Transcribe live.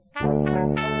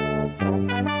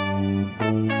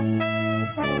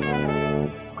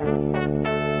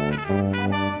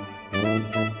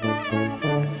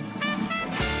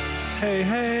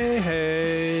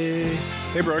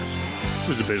Hey, Brooks. This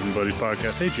is the Basement Buddies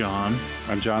podcast. Hey, John.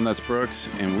 I'm John, that's Brooks,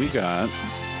 and we got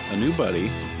a new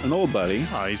buddy, an old buddy.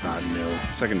 Oh, he's not new.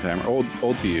 Second timer, old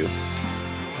to you.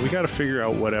 We got to figure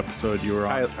out what episode you were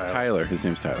on. Tyler. His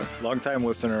name's Tyler. Long-time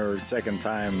listener,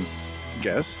 second-time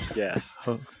Guest?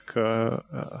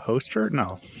 Hoster?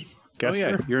 No. Guester? Oh,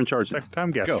 yeah. You're in charge. Second-time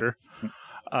guester.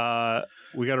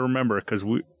 We got to remember, because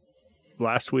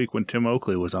last week when Tim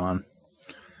Oakley was on,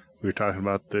 we were talking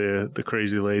about the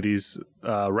crazy ladies,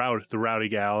 the rowdy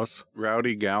gals.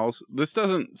 Rowdy gals. This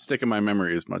doesn't stick in my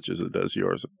memory as much as it does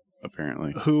yours,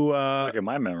 apparently. Who look at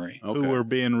my memory. Who were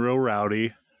being real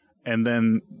rowdy, and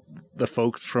then the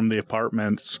folks from the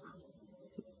apartments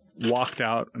walked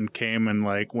out and came and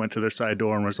went to their side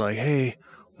door and was like, "Hey,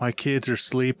 my kids are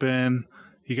sleeping.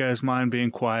 You guys mind being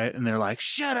quiet?" And they're like,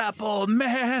 "Shut up, old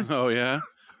man." Oh, yeah?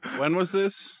 When was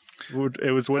this?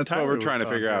 It was when That's what we're trying to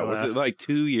figure out. Was it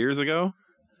 2 years ago?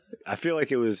 I feel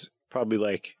like it was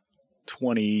probably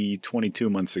 22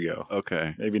 months ago.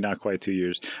 Okay. Maybe not quite 2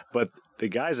 years. But the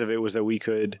guise of it was that we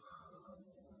could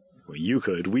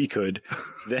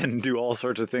then do all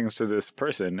sorts of things to this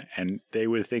person, and they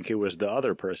would think it was the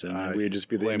other person, and we'd just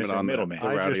be the innocent middleman.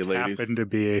 I just happened to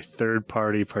be a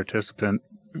third-party participant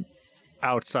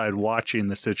outside watching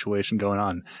the situation going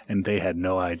on, and they had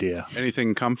no idea.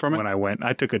 Anything come from it? When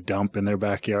I took a dump in their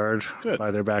backyard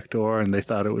by their back door, and they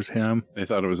thought it was him. They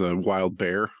thought it was a wild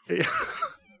bear.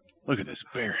 Look at this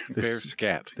bear. Bear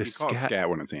scat. They call it scat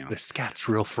when it's animal. The scat's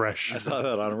real fresh. I saw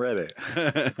that on Reddit.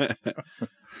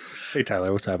 Hey,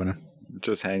 Tyler, what's happening?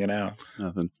 Just hanging out.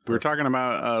 Nothing. We were talking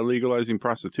about legalizing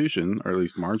prostitution, or at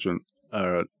least marginal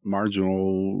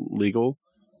legal.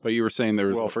 But you were saying there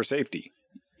was... Well, for safety.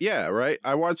 Yeah, right.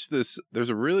 I watched this. There's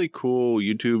a really cool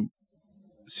YouTube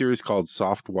series called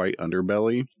Soft White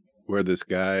Underbelly, where this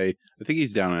guy, I think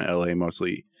he's down in LA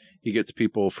mostly, he gets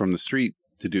people from the street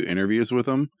to do interviews with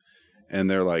him, and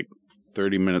they're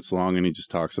 30 minutes long, and he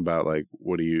just talks about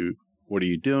what are you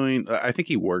doing? I think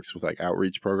he works with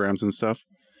outreach programs and stuff.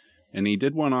 And he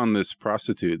did one on this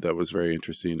prostitute that was very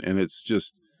interesting, and it's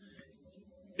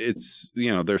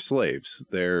they're slaves.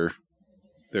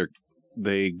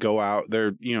 They go out,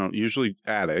 they're, usually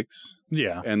addicts.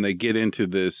 Yeah. And they get into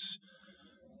this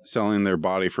selling their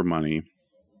body for money.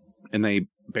 And they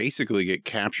basically get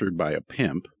captured by a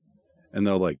pimp. And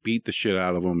they'll beat the shit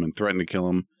out of them and threaten to kill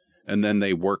them. And then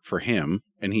they work for him.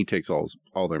 And he takes all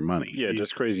their money. Yeah,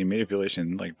 just crazy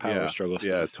manipulation, power struggle stuff.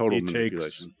 Yeah, total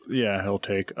manipulation. He'll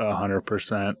take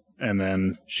 100%. And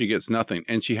then she gets nothing.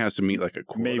 And she has to meet a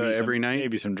quota every night.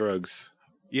 Maybe some drugs.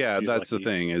 Yeah, that's the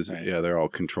thing is, right. Yeah, they're all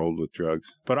controlled with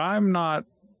drugs. But I'm not,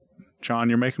 John,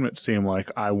 you're making it seem like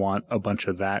I want a bunch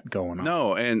of that going on.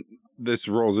 No, and this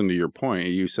rolls into your point.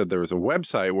 You said there was a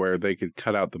website where they could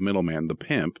cut out the middleman, the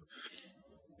pimp,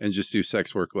 and just do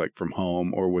sex work from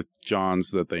home or with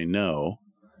Johns that they know.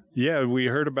 Yeah, we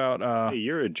heard about... hey,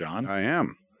 you're a John. I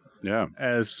am, yeah.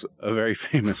 As a very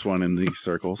famous one in these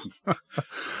circles.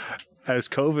 As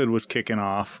COVID was kicking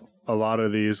off, a lot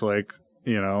of these,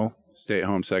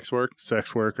 stay-at-home sex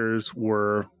workers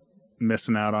were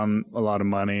missing out on a lot of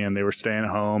money, and they were staying at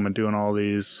home and doing all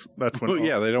these. That's when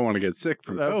they don't want to get sick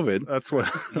from COVID. That's when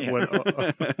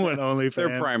OnlyFans,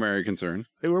 their primary concern.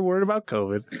 They were worried about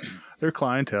COVID, their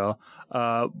clientele.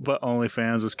 But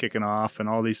OnlyFans was kicking off and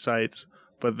all these sites.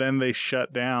 But then they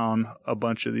shut down a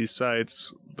bunch of these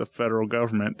sites. The federal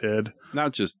government did.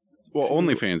 Not just. Well,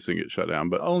 OnlyFans didn't get shut down,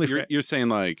 but you're saying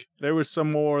there was some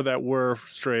more that were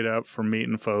straight up for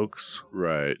meeting folks.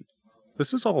 Right.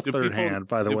 This is all third hand,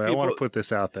 by the way. I want to put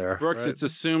this out there. Brooks, It's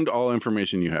assumed all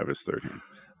information you have is third hand.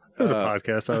 There's a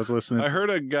podcast I was listening to. I heard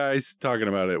a guy talking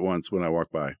about it once when I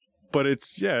walked by. But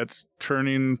it's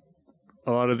turning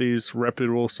a lot of these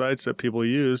reputable sites that people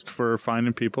used for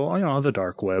finding people, on the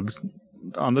dark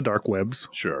webs.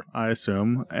 Sure. I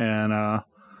assume. And,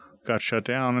 got shut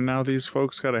down, and now these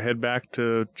folks got to head back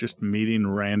to just meeting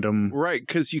random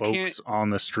because you folks can't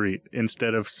on the street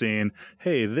instead of seeing,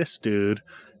 hey, this dude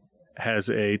has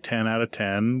a 10 out of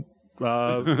 10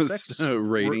 sex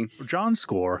rating, John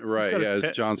score. Right? Yeah,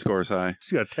 his John score is high.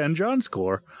 He's got a 10 John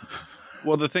score.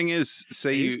 Well, the thing is,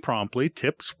 he's promptly,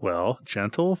 tips well,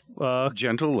 gentle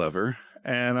lover,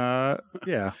 and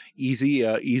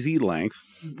easy length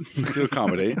to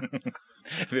accommodate.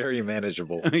 Very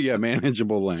manageable. Yeah,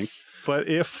 manageable length. But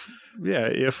if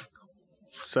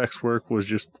sex work was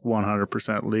just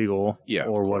 100% legal,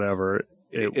 or whatever,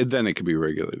 then it could be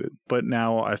regulated. But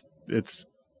now it's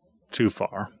too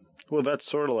far. Well, that's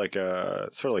sort of like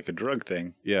a drug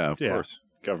thing. Yeah, of course.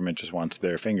 Government just wants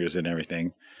their fingers in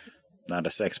everything. Not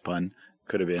a sex pun.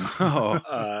 Could have been.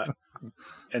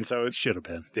 And so It should have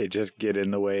been. they just get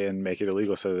in the way and make it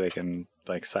illegal so that they can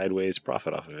like sideways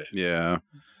profit off of it. Yeah.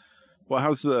 Well,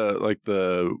 how's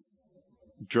the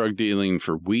drug dealing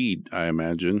for weed, I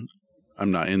imagine? I'm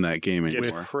not in that game It's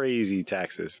anymore. crazy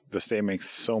taxes. The state makes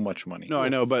so much money. No, I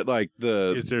know, but like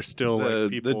Is there still the like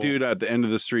people? dude at the end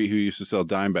of the street who used to sell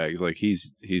dime bags, like he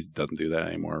doesn't do that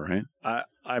anymore, right?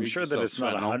 I'm You sure can that it's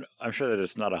sell not. fentanyl. I'm sure that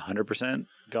it's not 100%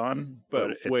 gone,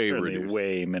 But it's way certainly reduced.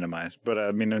 way minimized. But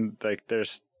I mean, like, you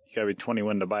gotta be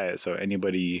 21 to buy it. So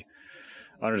anybody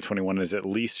under 21 is at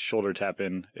least shoulder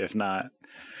tapping, if not,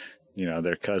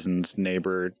 their cousin's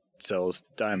neighbor sells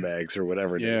dime bags or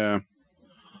whatever it is. Yeah.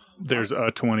 There's a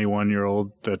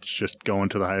 21-year-old that's just going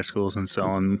to the high schools and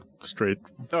selling straight.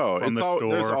 Oh, From the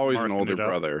there's store, always an marking older it up.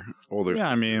 brother, older Yeah,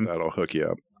 I sister mean- that'll hook you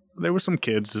up. There were some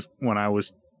kids when I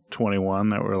was 21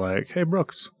 that were like, "Hey,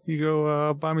 Brooks, you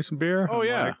go buy me some beer?" Oh, I'm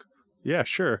yeah. like, yeah,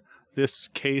 sure. This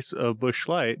case of Busch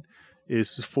Light is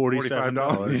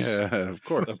 $47. Yeah, of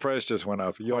course. The price just went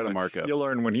up. Quite a markup. You'll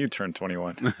learn when you turn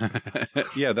 21.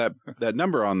 Yeah, that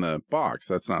number on the box,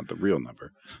 that's not the real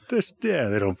number. They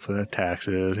don't put the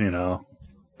taxes,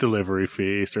 delivery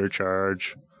fee,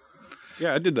 surcharge.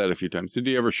 Yeah, I did that a few times. Did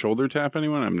you ever shoulder tap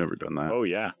anyone? I've never done that. Oh,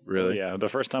 yeah. Really? Oh, yeah. The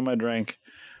first time I drank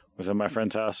was at my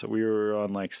friend's house. We were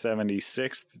on like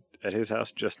 76th at his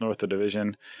house, just north of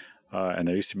Division. And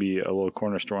there used to be a little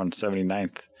corner store on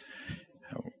 79th.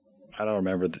 I don't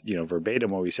remember, verbatim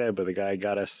what we said, but the guy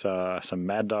got us some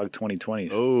Mad Dog 2020s.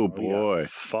 Oh, We got boy.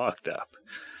 fucked up.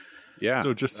 Yeah,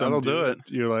 So just that'll do it.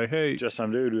 You're like, hey, Just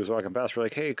some dude who was walking past. We're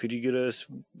like, hey, could you get us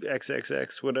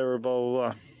XXX, whatever, blah, blah,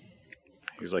 blah.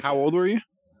 He was like, How old were you?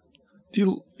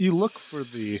 you look for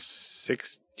the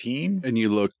 16? And you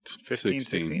looked 15,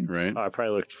 16, 16? right? I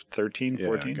probably looked 13, Yeah,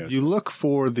 14. okay. you look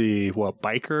for the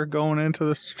biker going into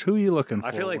this. Who are you looking for?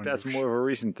 I feel like when that's you're- more of a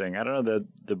recent thing. I don't know that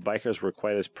the bikers were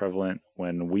quite as prevalent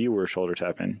when we were shoulder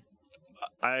tapping.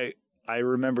 I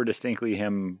remember distinctly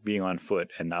him being on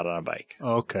foot and not on a bike.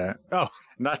 Okay. Oh,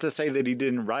 Not to say that he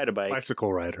didn't ride a bike,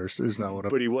 bicycle riders is not what I'm.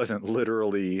 but he wasn't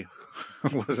literally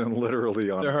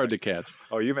on. They're hard to catch.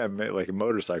 Oh, you meant like a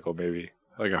motorcycle, maybe.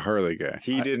 Like a Harley guy.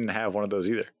 He didn't have one of those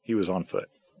either. He was on foot.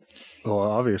 Well,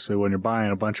 obviously, when you're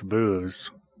buying a bunch of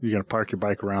booze, you're gonna park your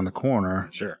bike around the corner.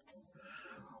 Sure.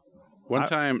 One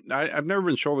time, I've never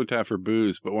been shoulder tapped for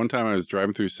booze, but one time I was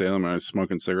driving through Salem and I was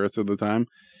smoking cigarettes at the time,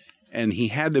 and he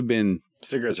had to have been.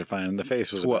 Cigarettes are fine. The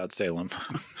face was about Salem.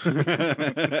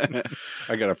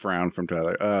 I got a frown from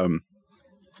Tyler.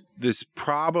 This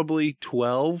probably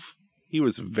 12. He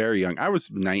was very young. I was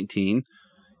 19.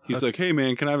 He's like, "Hey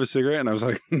man, can I have a cigarette?" And I was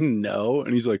like, "No."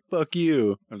 And he's like, "Fuck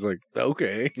you." I was like,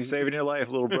 "Okay." Saving your life,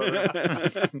 little brother.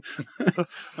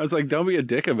 I was like, "Don't be a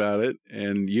dick about it."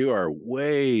 And you are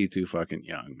way too fucking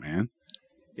young, man.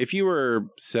 If you were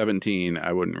 17,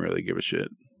 I wouldn't really give a shit.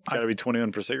 Got to be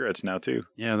 21 for cigarettes now, too.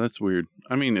 Yeah, that's weird.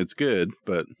 I mean, it's good,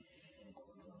 but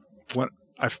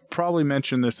I've probably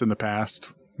mentioned this in the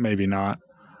past, maybe not.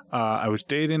 I was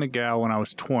dating a gal when I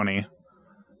was 20,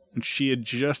 and she had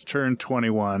just turned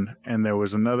 21, and there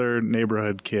was another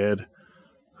neighborhood kid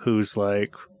who's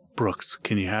like, "Brooks,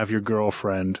 can you have your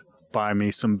girlfriend buy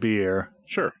me some beer?"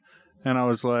 sure. And I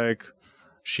was like,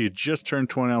 she had just turned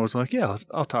 20. I was like, yeah,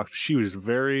 I'll talk. She was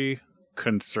very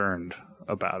concerned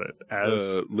about it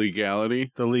as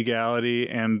Legality. the legality,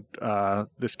 and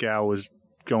this gal was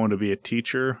going to be a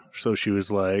teacher, so she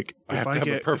was like, I have to have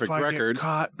a perfect record. Get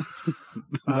caught,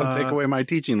 They'll take away my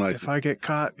teaching license. if I get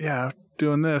caught, yeah,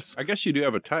 doing this. I guess you do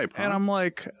have a type, huh? And I'm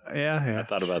like, yeah. I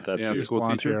thought about that, Yeah, too. it's a school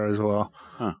blonde teacher? hair as well.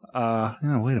 Huh.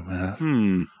 Wait a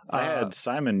minute. I had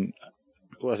Simon.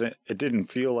 It didn't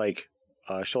feel like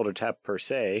a shoulder tap per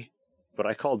se, but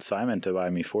I called Simon to buy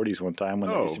me 40s one time when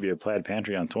there used to be a plaid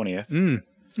pantry on 20th.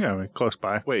 Yeah, I mean, close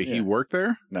by. Wait, he Yeah. worked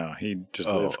there? No, he just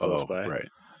lived close by.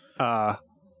 Right.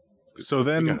 So We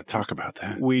then got to talk about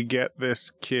that. we get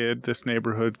this kid, this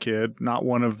neighborhood kid, not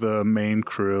one of the main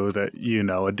crew that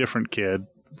a different kid,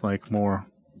 like more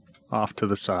off to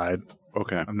the side.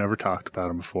 Okay. I've never talked about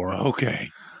him before. Okay.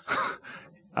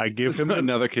 I give him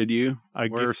Another kid you I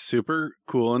were give, super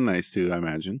cool and nice to, I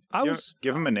imagine.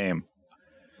 Give him a name.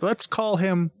 let's call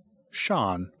him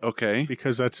Sean Okay.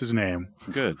 because that's his name.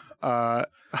 Good.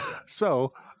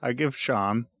 So I give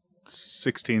Sean,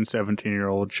 16,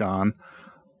 17-year-old Sean,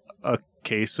 a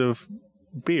case of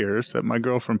beers that my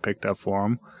girlfriend picked up for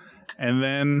him, and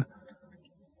then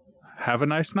have a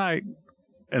nice night.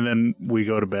 And then we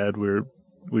go to bed.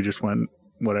 We just went,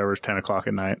 whatever, it's 10 o'clock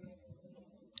at night.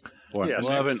 Boy, Yeah, I'm she's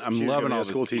loving gonna be all a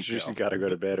school this teacher. detail. She's got to go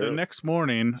to bed The early. next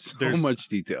morning, So much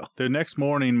detail. the next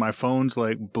morning, my phone's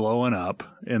like blowing up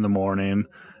in the morning.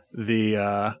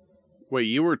 Wait,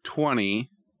 you were 20.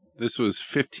 This was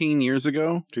 15 years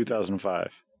ago?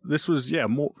 2005. This was,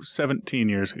 17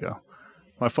 years ago.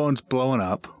 My phone's blowing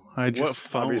up. What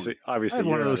phone? Obviously, I had you're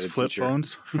one of not those a flip teacher.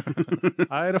 phones.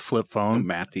 I had a flip A phone.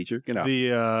 math teacher? Get out.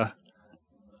 The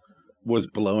Was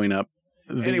blowing up.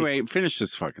 Anyway, finish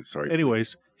this fucking story.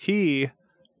 Anyways,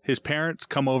 his parents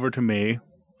come over to me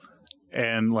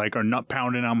and like are not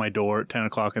pounding on my door at 10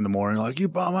 o'clock in the morning, like, you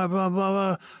blah, blah, blah, blah,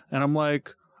 blah. And I'm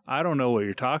like, I don't know what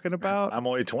you're talking about. I'm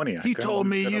only 20. He told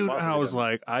me you, and I was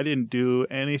like, I didn't do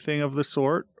anything of the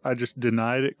sort. I just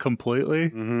denied it completely.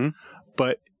 Mm-hmm.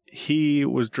 But he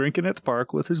was drinking at the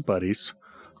park with his buddies.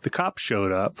 The cops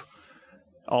showed up.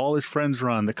 All his friends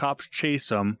run. The cops chase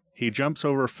him. He jumps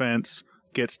over a fence,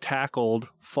 gets tackled,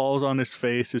 falls on his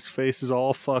face. His face is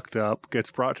all fucked up,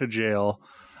 gets brought to jail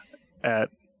at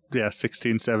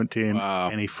 16, 17. Wow.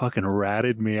 And he fucking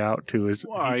ratted me out to his...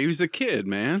 Wow, he was a kid,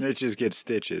 man. Snitches get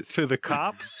stitches. To the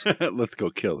cops? Let's go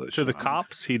kill this. To the Sean.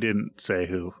 cops, he didn't say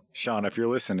who. Sean, if you're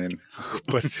listening,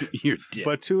 But You're dead.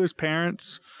 But to his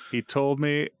parents, he told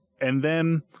me, and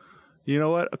then, you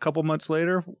know what? A couple months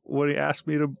later, when he asked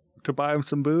me to buy him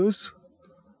some booze,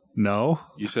 no.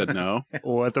 You said no?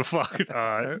 What the fuck?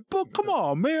 But come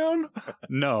on, man.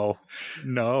 No.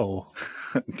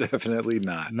 definitely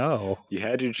not. No. You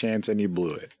had your chance and you blew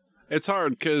it. It's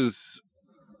hard because,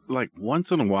 like,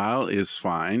 once in a while is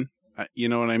fine. You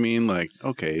know what I mean? Like,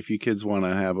 okay, if you kids want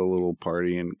to have a little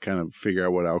party and kind of figure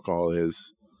out what alcohol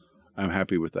is, I'm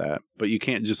happy with that. But you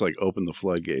can't just, like, open the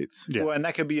floodgates. Yeah. Well, and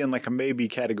that could be in like a maybe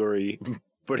category.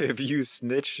 But if you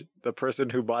snitch the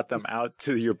person who bought them out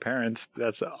to your parents,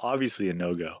 that's obviously a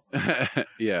no-go.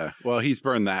 Yeah. Well, he's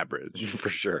burned that bridge. For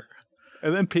sure.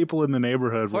 And then people in the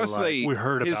neighborhood Plus, were like, they- we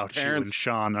heard his about you parents- and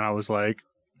Sean. And I was like,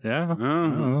 yeah.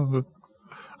 Oh.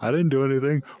 I didn't do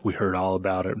anything. We heard all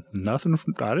about it. Nothing.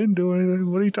 I didn't do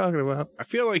anything. What are you talking about? I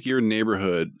feel like your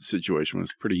neighborhood situation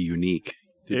was pretty unique.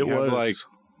 Did It you have, was like,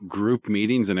 group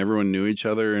meetings and everyone knew each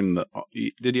other? And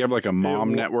did you have, like, a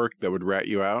mom network that would rat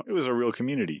you out? It was a real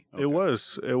community. It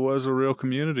was a real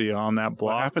community on that What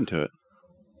block. happened to it?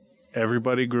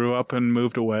 Everybody grew up and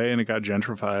moved away, and it got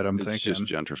gentrified. I'm It's thinking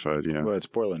just gentrified, yeah. Well, it's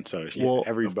Portland, so Well,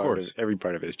 every of part course. every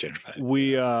part of it is gentrified.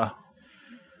 we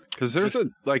Because there's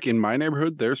like in my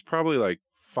neighborhood, there's probably like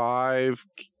 5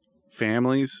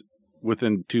 families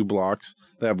within 2 blocks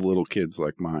that have little kids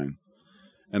like mine.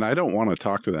 And I don't want to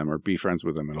talk to them or be friends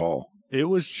with them at all it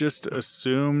was just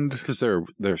assumed. because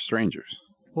they're strangers.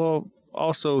 Well,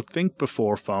 also think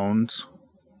before phones.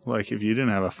 Like if you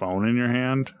didn't have a phone in your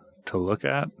hand to look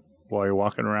at while you're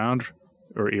walking around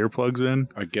or earplugs in,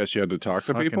 I guess you had to talk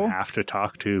to fucking people. have to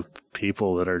talk to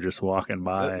people that are just walking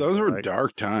by. Those were Like,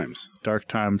 dark times. dark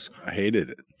times. I hated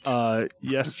it.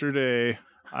 Yesterday,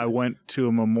 I went to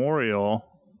a memorial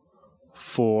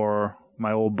for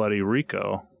my old buddy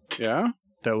Rico. Yeah?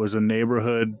 That was a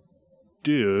neighborhood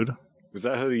dude. Was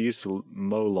that who they used to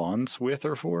mow lawns with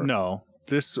or for? No,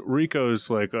 this Rico's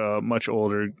like a much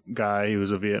older guy. He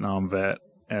was a Vietnam vet,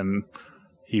 and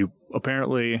he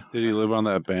apparently Did he live on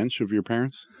that bench of your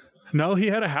parents? no, he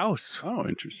had a house. Oh,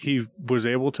 interesting. He was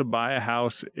able to buy a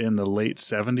house in the late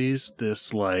 70s.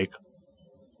 This like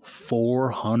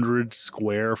 400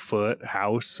 square foot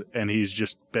house, and he's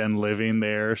just been living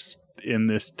there in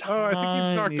this Oh, I think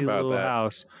you've talked tiny about little that.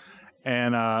 house.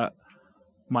 And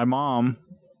my mom,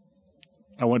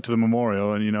 I went to the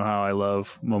memorial, and you know how I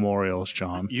love memorials,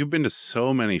 John. You've been to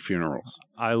so many funerals.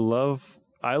 I love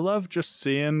just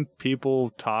seeing people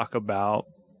talk about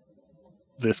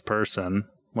this person,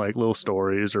 like little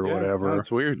stories or whatever,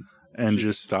 That's weird. and Should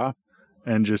just stop.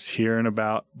 hearing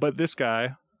about. But this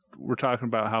guy, we're talking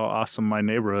about how awesome my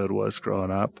neighborhood was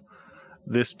growing up.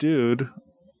 This dude,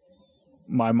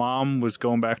 my mom was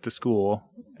going back to school,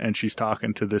 and she's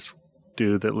talking to this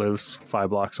dude that lives 5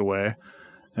 blocks away.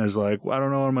 And is like, well, I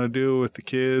don't know what I'm going to do with the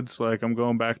kids. Like, I'm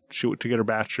going back to get her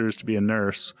bachelor's to be a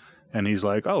nurse. And he's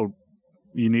like, oh,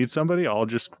 you need somebody? I'll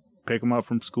just pick them up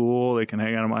from school. They can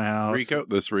hang out at my house. Rico?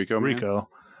 This Rico man? Rico.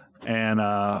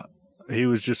 And he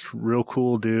was just real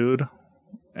cool dude.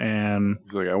 And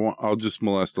He's like, I'll just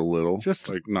molest a little. Just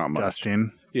like not much.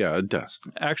 dusting. Yeah, a dust.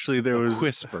 Actually, there was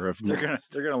Whisper of They're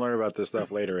molest. gonna learn about this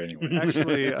stuff later anyway.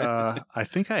 actually I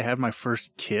think I had my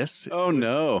first kiss Oh,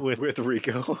 no. with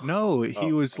Rico. No,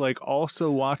 he was like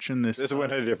also watching this. This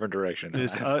went in a different direction.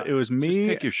 This it was Just me.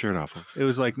 take your shirt off. It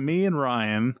was like me and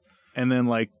Ryan, and then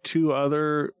like 2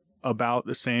 other about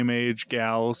the same age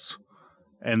gals,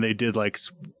 and they did like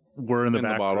we're in the Spin the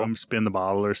back bottle. room, spin the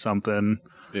bottle or something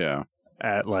Yeah.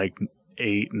 at like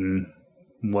 8 and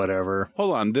whatever.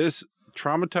 Hold on. This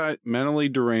traumatized, mentally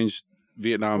deranged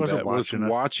Vietnam Wasn't vet was watching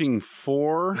us. watching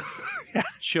 4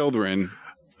 children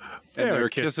And Yeah, they're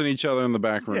kiss. kissing each other in the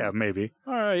back room. Yeah, maybe.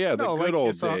 All right, yeah, the good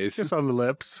old days. Kiss on the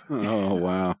lips. Oh,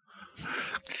 wow.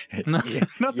 Nothing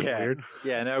Yeah. weird.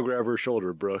 Yeah, now grab her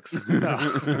shoulder, Brooks.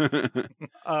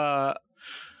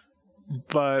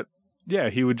 But yeah,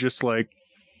 he would just like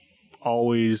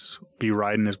always be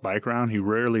riding his bike around. He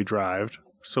rarely drived.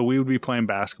 So we would be playing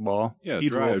basketball. Yeah,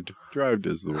 He'd drived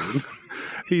is the word.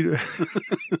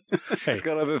 Hey, He's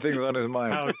got other things on his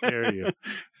mind. how dare you?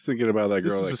 He's thinking about that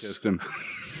girl that This kissed him.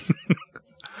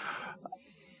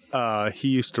 He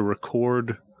used to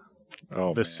record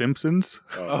Oh, The man. Simpsons.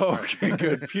 Oh, okay,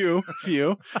 good. Phew.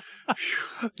 You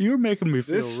were making me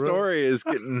feel This story is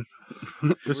getting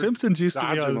The Simpsons used to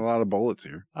be dodging on. a lot of bullets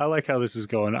here. I like how this is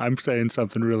going. I'm saying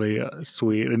something really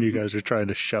sweet, and you guys are trying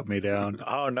to shut me down.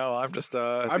 Oh no, I'm just. These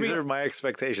are my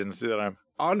expectations that I'm.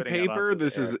 On putting it paper, onto the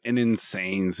this is air. an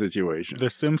insane situation. The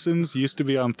Simpsons used to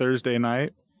be on Thursday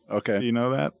night. Do Okay. you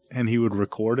know that? And he would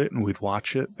record it, and we'd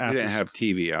watch it. We After didn't have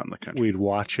TV out in the country. We'd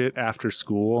watch it after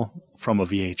school from a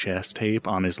VHS tape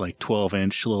on his like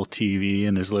 12-inch little TV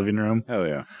in his living room. Hell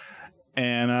yeah.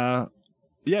 And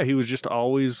yeah, he was just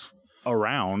always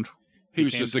around. He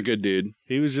was came just a good dude.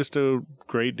 He was just a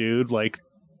great dude. Like,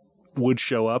 would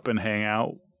show up and hang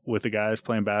out with the guys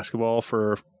playing basketball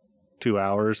for 2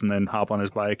 hours and then hop on his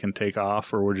bike and take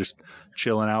off, or we're just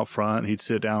chilling out front. He'd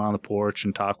sit down on the porch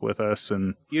and talk with us.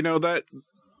 And You know, that,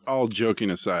 all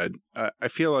joking aside, I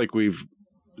feel like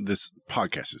this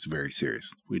podcast is very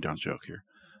serious. We don't joke here.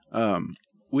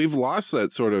 We've lost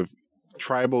that sort of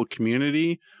tribal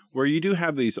community where you do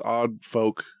have these odd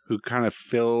folk who kind of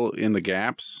fill in the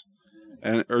gaps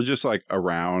and are just like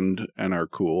around and are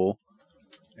cool.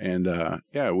 And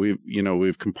yeah, we've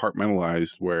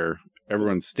compartmentalized where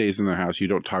everyone stays in their house. You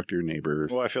don't talk to your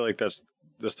neighbors. Well, I feel like that's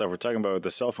the stuff we're talking about with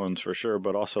the cell phones for sure,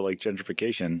 but also like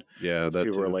gentrification. Yeah, that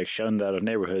People too. are like shunned out of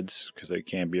neighborhoods because they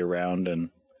can't be around, and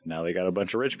now they got a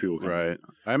bunch of rich people coming. Right.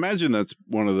 I imagine that's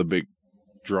one of the big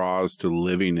draws to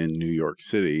living in New York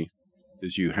City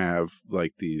is you have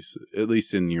like these, at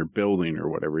least in your building or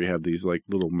whatever, you have these like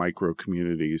little micro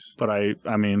communities. but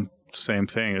I mean, same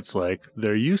thing. It's like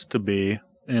there used to be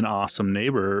an awesome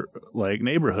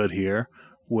neighborhood here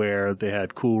where they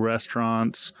had cool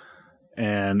restaurants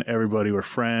and everybody were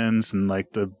friends and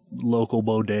like the local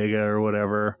bodega or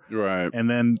whatever. Right. And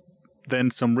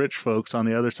then some rich folks on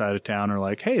the other side of town are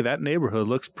like, hey, that neighborhood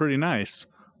looks pretty nice.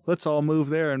 Let's all move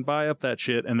there and buy up that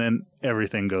shit. And then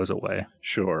everything goes away.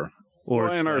 Sure. Or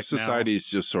Well, it's and our like society's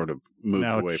just sort of moved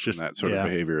now away it's from just- that sort yeah. of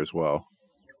behavior as well.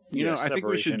 You Yeah, know, I think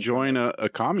we should separation join a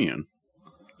commune.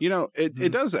 You know,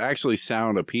 it does actually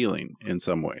sound appealing in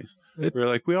some ways. We're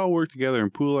like, we all work together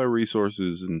and pool our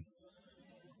resources and,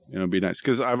 you know, it'd be nice.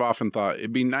 Because I've often thought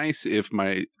it'd be nice if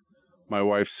my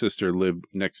wife's sister lived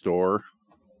next door.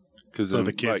 Cause So then,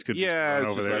 the kids like, could just yeah, run it's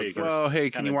over just there. like, You can well, hey,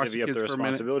 can kind you of watch the divvy up kids the for a minute?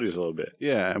 responsibilities a little bit.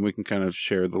 Yeah, and we can kind of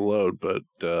share the load, but,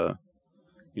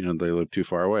 you know, they live too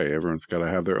far away. Everyone's got to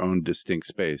have their own distinct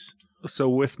space. So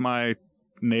with my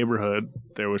neighborhood,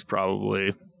 there was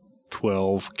probably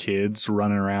 12 kids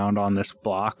running around on this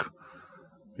block.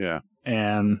 Yeah.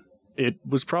 And it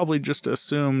was probably just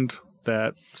assumed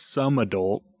that some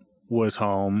adult was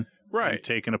home, Right. and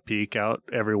taking a peek out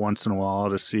every once in a while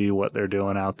to see what they're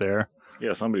doing out there.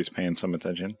 Yeah, somebody's paying some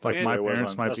attention. Like That's my the way it was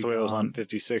parents on- might That's be the way it was on gone.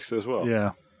 56 as well.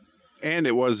 Yeah. And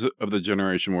it was of the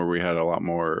generation where we had a lot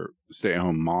more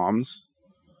stay-at-home moms,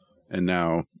 and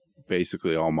now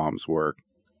basically all moms work.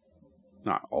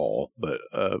 Not all, but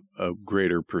a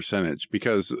greater percentage,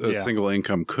 because a Yeah. single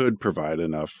income could provide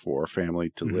enough for a family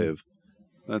to Mhm. live.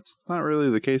 That's not really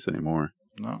the case anymore.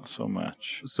 Not so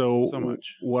much. So, So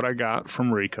much. what I got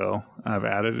from Rico, I've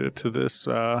added it to this.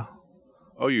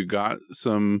 Oh, you got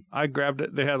some... I grabbed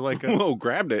it. They had like a. Whoa,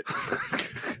 grabbed it.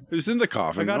 It was in the I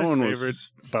coffin. got No his one favorite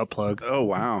was... butt plug. Oh,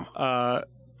 wow.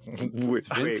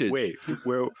 vintage. Wait.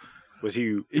 Where was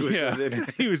he? Yeah.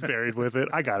 He was buried with it.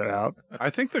 I got it out.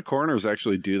 I think the coroners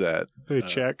actually do that. They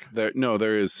check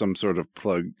There is some sort of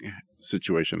plug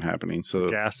situation happening, so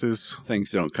gases. things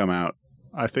don't come out.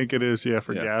 I think it is,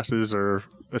 for Yeah. gases or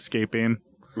escaping.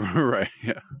 Right,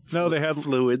 yeah. No, they had.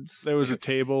 Fluids. There was a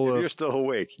table If of. you're still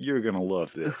awake, you're gonna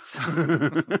love this.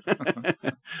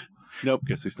 Nope,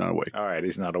 guess he's not awake. All right,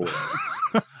 he's not awake.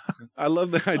 I love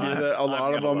the idea that a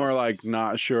lot of gonna them are love like this.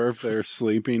 not sure if they're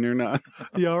sleeping or not.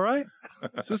 You all right?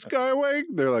 Is this guy awake?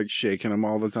 They're like shaking him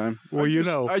all the time. Well,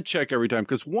 I check every time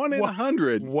because 1 in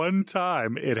 100. One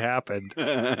time it happened.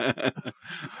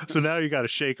 So now you got to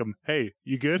shake them. Hey,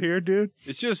 you good here, dude?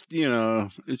 It's just,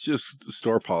 it's just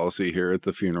store policy here at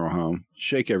the funeral home.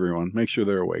 Shake everyone. Make sure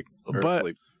they're awake. Or But-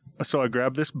 asleep. So I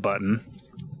grabbed this button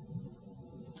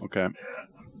Okay.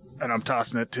 and I'm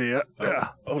tossing it to you.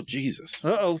 Oh, Jesus.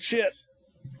 Uh-oh, shit.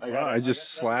 I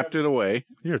just slapped it away.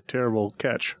 You're a terrible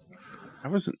catch. I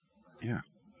wasn't. Yeah.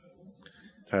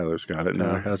 Tyler's got it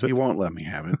Tyler now. has it. He won't let me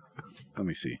have it. Let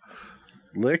me see.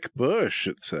 Lick Bush,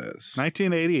 it says.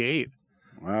 1988.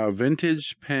 Wow,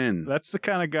 vintage pen. That's the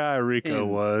kind of guy Rico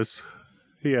was.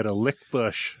 He had a lick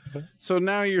bush. So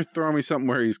now you're throwing me something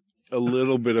where he's a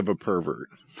little bit of a pervert.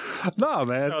 No,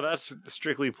 man. No, that's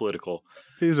strictly political.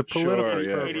 He's a political Sure,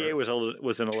 yeah. pervert. 88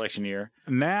 was an election year.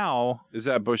 Now, Is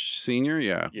that Bush Senior?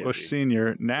 Yeah. Yeah, Bush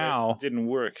Sr., now, it didn't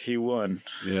work. He won.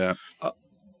 Yeah.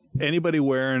 anybody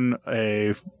wearing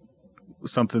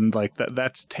something like that,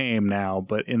 that's tame now.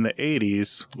 But in the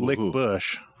 80s, lick Ooh,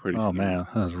 bush. pretty Oh, scary. man,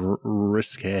 that was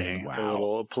risque. A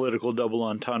little political double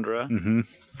entendre. Mm-hmm.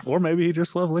 Or maybe he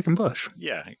just loved licking bush.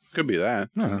 Yeah, Could be that.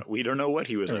 we don't know what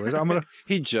he was. Anyways, I'm gonna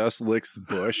He just licks the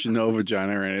bush, no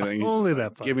vagina or anything. He's only just that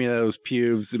like, bush. give me those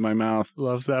pubes in my mouth.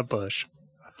 Loves that bush.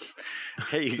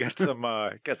 Hey, you got some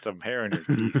hair in your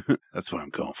teeth. That's what I'm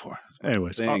going for. That's my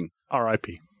Anyways, thing.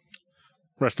 R.I.P.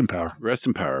 Rest in power, Rest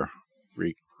in power,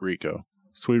 Rico.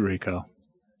 sweet Rico.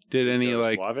 Did any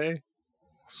like Suave?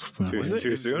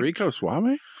 Too soon? Rico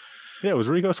Suave? Yeah, it was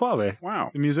Rico Suave,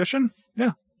 Wow. the musician.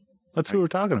 Yeah, that's who we're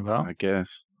talking about. I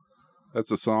guess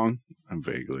that's a song. I'm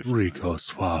vaguely. Rico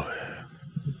Suave.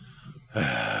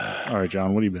 All right,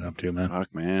 John, what have you been up to, man?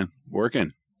 Fuck, man.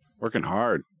 Working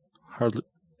hard. Hardly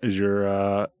is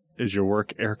your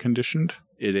work air conditioned?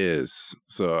 It is.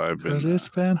 So I've Because been. it's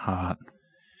been hot.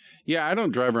 Yeah, I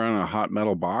don't drive around in a hot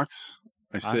metal box.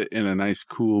 I sit in a nice,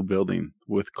 cool building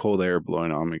with cold air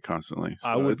blowing on me constantly.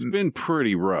 So it's been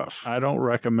pretty rough. I don't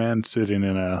recommend sitting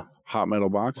in a Hot metal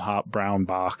box? hot brown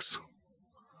box.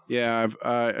 Yeah,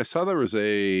 I saw there was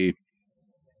a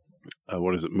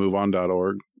what is it,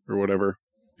 moveon.org or whatever.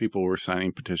 People were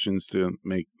signing petitions to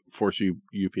force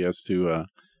UPS to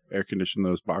air condition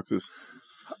those boxes.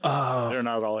 They're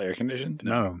not all air conditioned.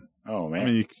 No, Oh man, I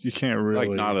mean you can't really.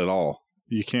 Like, not at all.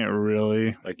 You can't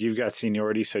really. like you've got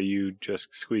seniority, so you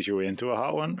just squeeze your way into a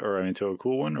hot one or into a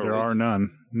cool one. Or There are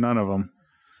none. None of them.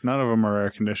 None of them are air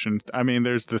conditioned. I mean,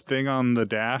 there's the thing on the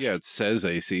dash. Yeah, it says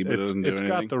AC, but it doesn't do It's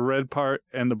anything. got the red part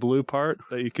and the blue part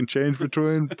that you can change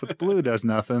between, but the blue does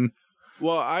nothing.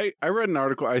 Well, I read an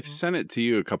article. I sent it to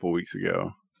you a couple weeks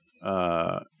ago.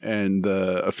 And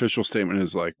the official statement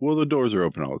is like, well, the doors are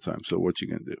open all the time. So what you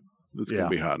going to do? It's going to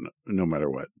be hot no matter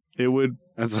what. It would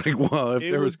I was like, well, if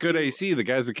It there was would good be- AC, the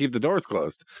guys would keep the doors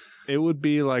closed. it would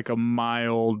be like a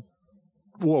mild.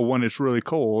 Well, when it's really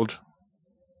cold,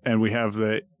 and we have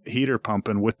the heater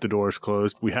pumping with the doors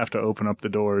closed, we have to open up the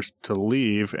doors to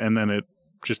leave, and then it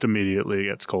just immediately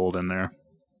gets cold in there.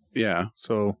 Yeah.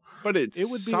 So But it it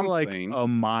would be something. like a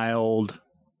mild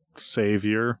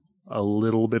savior, a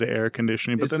little bit of air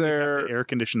conditioning, but Is then they there- have to air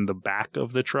condition the back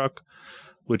of the truck,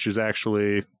 which is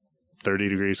actually 30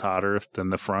 degrees hotter than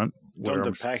the front. Don't where the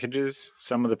I'm- packages?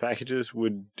 Some of the packages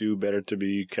would do better to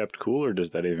be kept cool, or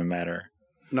does that even matter?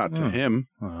 Not to Oh. him.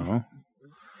 Oh.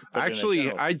 But then Actually,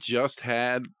 it I just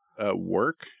had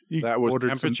work You that was ordered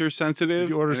temperature sensitive.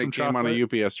 you ordered and some it came on a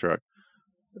UPS truck.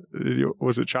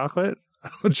 Was it chocolate?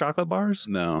 Chocolate bars?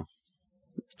 No.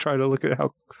 Try to look at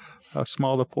how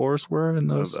small the pores were in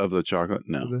those Of the chocolate?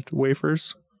 No. the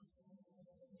wafers.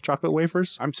 Chocolate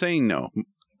wafers? I'm saying no.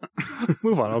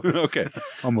 Move on. Okay. Okay.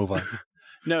 I'll move on.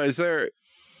 No, is there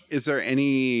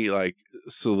any like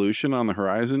solution on the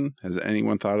horizon? Has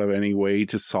anyone thought of any way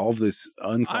to solve this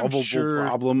unsolvable sure-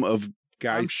 problem of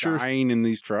guys I'm sure- dying in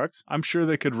these trucks? I'm sure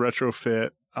they could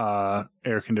retrofit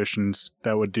air conditions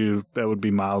that would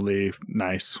be mildly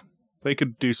nice. They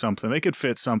could do something. They could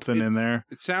fit something in there.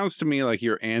 It sounds to me like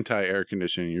you're anti-air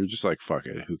conditioning. You're just like, fuck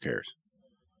it, who cares?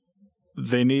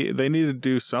 They need to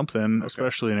do something,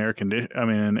 especially in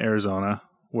in Arizona,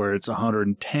 where it's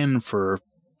 110 for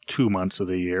 2 months of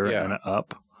the year and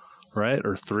up, right?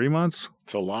 Or 3 months.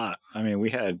 It's a lot. I mean,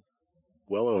 we had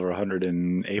well over 100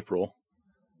 in April,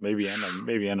 maybe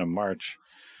end of March,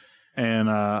 And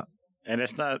and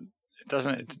it's not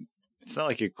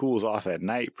like it cools off at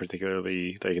night,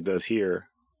 particularly like it does here.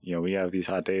 You know, we have these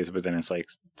hot days, but then it's like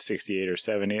 68 or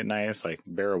 70 at night. It's like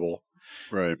bearable.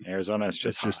 Right. In Arizona, it's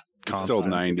just It's still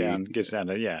 90. Gets down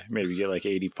to maybe get like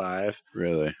 85.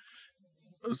 Really?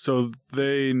 so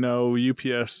they know,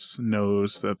 UPS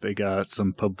knows that they got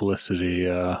some publicity,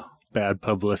 bad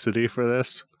publicity for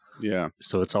this. Yeah.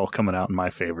 So it's all coming out in my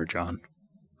favor, John.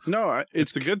 No,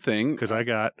 it's a good thing. Because I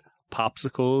got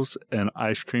popsicles and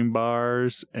ice cream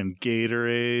bars and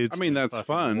Gatorades. I mean, that's fucking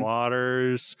fun.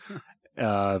 Waters,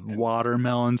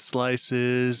 watermelon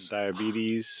slices,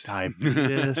 Diabetes.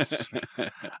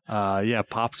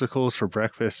 popsicles for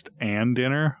breakfast and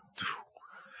dinner.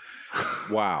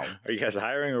 Wow. Are you guys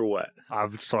hiring or what?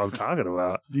 That's what I'm talking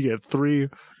about. You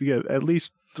get at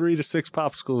least 3 to 6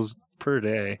 popsicles per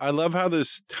day. I love how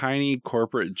this tiny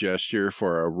corporate gesture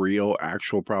for a real,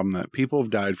 actual problem that people have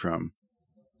died from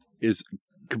is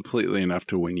completely enough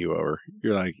to win you over.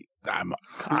 You're like,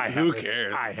 who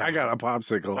cares? I got a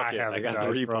popsicle. I got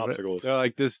 3 popsicles. They're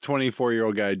like, this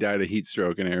 24-year-old guy died of heat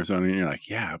stroke in Arizona. And you're like,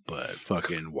 yeah, but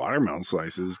fucking watermelon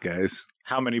slices, guys.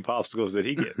 How many popsicles did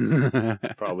he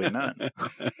get? Probably none.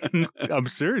 I'm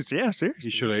serious. Yeah, seriously.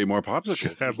 You should have ate more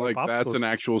popsicles. Have more Like, popsicles. that's an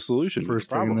actual solution. First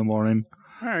thing in the morning.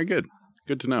 All right, good.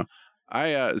 Good to know.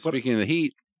 Speaking of the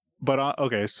heat. But,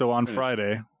 okay, so on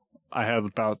Friday, I had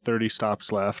about 30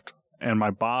 stops left, and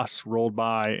my boss rolled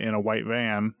by in a white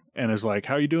van and is like,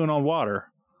 how you doing on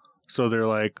water? So they're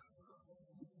like,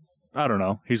 I don't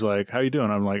know. He's like, how you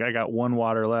doing? I'm like, I got 1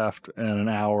 water left and an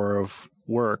hour of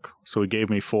work. So he gave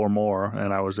me 4 more,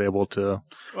 and I was able to.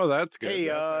 Oh, that's good. Hey,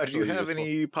 That's do you actually have useful.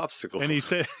 any popsicles? And he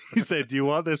said, do you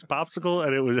want this popsicle?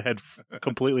 And it had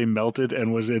completely melted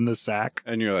and was in the sack.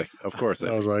 And you're like, of course.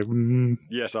 I was like,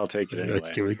 Yes, I'll take it anyway.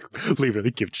 leave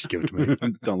it. Just give it to me.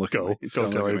 Don't look Go. at me.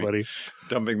 Don't tell look at me. anybody.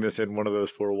 Dumping this in one of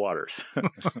those 4 waters.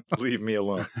 Leave me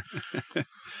alone.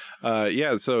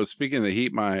 Yeah, so speaking of the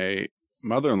heat, my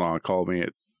mother-in-law called me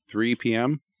at 3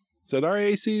 p.m. Said, our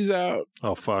AC's out.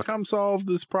 Oh, fuck. Come solve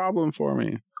this problem for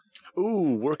me.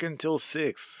 Ooh, working till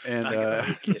 6.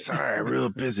 And sorry, I'm real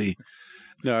busy.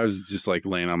 No, I was just like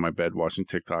laying on my bed watching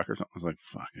TikTok or something. I was like,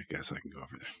 fuck, I guess I can go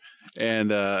over there.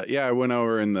 And yeah, I went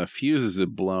over and the fuses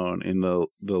had blown in the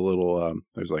little,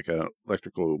 there's like a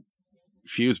electrical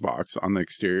fuse box on the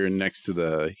exterior next to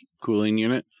the cooling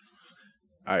unit.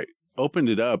 I opened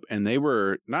it up and they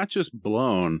were not just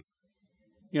blown.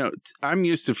 You know, I'm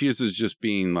used to fuses just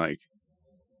being like,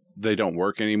 they don't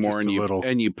work anymore,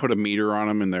 and you put a meter on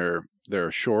them and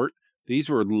they're short. These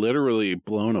were literally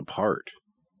blown apart.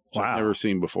 Which I've never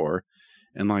seen before.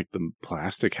 And like the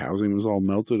plastic housing was all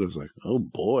melted. I was like, oh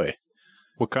boy.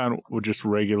 What kind? Were just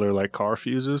regular like car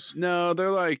fuses? No,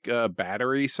 they're like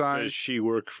battery size. Does she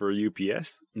work for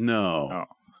UPS? No.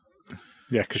 Oh.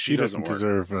 Yeah, because she doesn't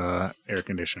deserve air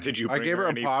conditioning. Did you? I gave her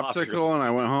a popsicle and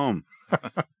I went home.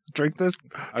 Drink this.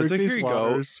 I was like, here you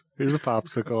go. Here's a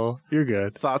popsicle. You're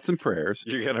good. Thoughts and prayers.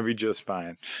 You're gonna be just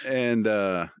fine. And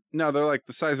no, they're like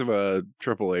the size of a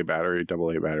AAA battery,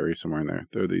 AA battery, somewhere in there.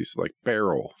 They're these like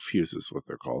barrel fuses, what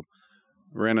they're called.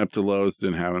 Ran up to Lowe's,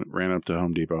 didn't have it. Ran up to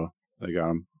Home Depot. They got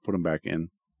them, put them back in.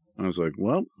 I was like,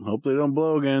 well, hope they don't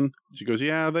blow again. She goes,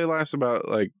 yeah, they last about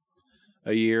like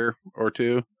a year or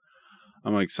 2.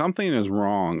 I'm like, something is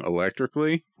wrong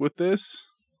electrically with this.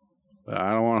 But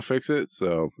I don't want to fix it,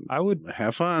 so I would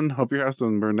have fun. Hope your house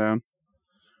doesn't burn down.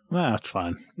 Nah, that's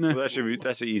fine. Well,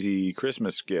 that's an easy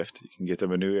Christmas gift. You can get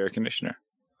them a new air conditioner.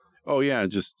 Oh yeah,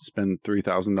 just spend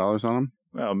 $3,000 on them.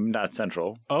 Well, not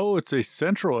central. Oh, it's a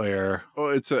central air. Oh,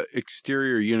 it's an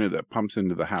exterior unit that pumps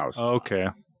into the house. Okay.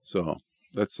 So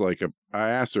that's like I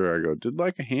asked her, I go, did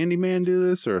like a handyman do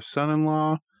this or a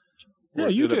son-in-law? Yeah, or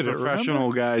you did a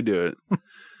professional guy do it.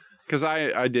 Because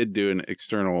I did do an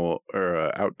external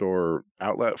or outdoor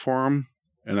outlet for him,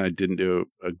 and I didn't do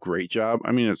a great job.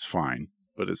 I mean, it's fine,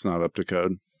 but it's not up to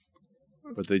code.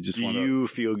 But they just want to... Do you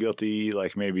feel guilty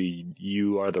like maybe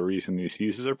you are the reason these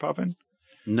fuses are popping?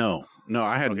 No,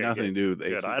 I had nothing to do with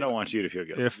AC. Good. I don't want you to feel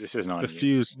guilty. This is not the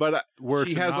fuse. But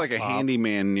she has like a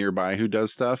handyman nearby who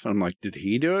does stuff. I'm like, did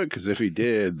he do it? Because if he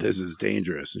did, this is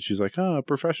dangerous. And she's like, oh, a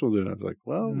professional did it. I was like,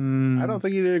 well, I don't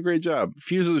think he did a great job.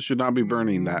 Fuses should not be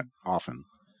burning that often.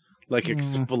 Like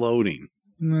exploding.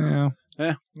 No.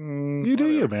 You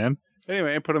do you, man.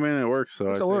 Anyway, I put them in and it works.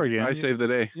 So I saved the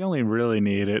day. You only really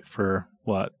need it for,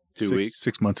 what? 2 weeks?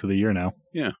 6 months of the year now.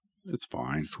 Yeah, it's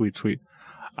fine. Sweet.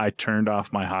 I turned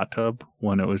off my hot tub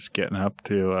when it was getting up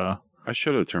to... I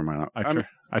should have turned mine off.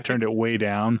 I turned it way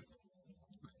down.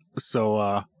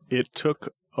 So it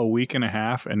took a week and a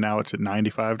half, and now it's at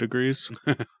 95 degrees.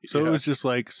 So it was just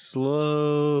like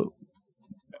slow...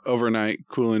 Overnight,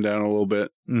 cooling down a little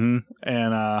bit. Mm-hmm.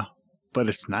 And but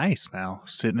it's nice now.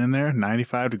 Sitting in there,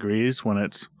 95 degrees when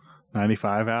it's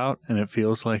 95 out, and it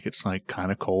feels like it's like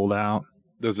kind of cold out.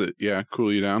 Does it,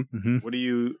 cool you down?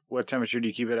 Mm-hmm. What temperature do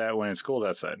you keep it at when it's cold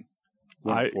outside?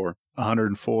 104.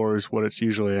 104 is what it's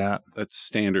usually at. That's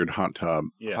standard hot tub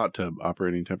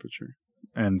operating temperature.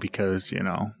 And because,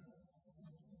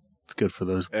 it's good for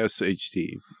those.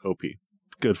 SHTOP.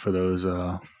 It's good for those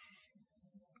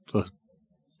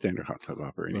standard hot tub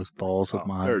operating. Those balls of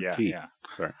mine. Yeah.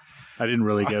 Sorry. I didn't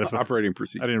really get operating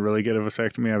procedure. I didn't really get a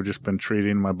vasectomy. I've just been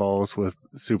treating my balls with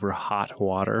super hot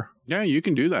water. Yeah, you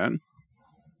can do that.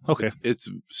 Okay. It's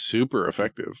super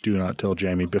effective. Do not tell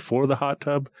Jamie. Before the hot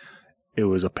tub, it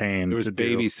was a pain. It was to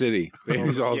baby do. city.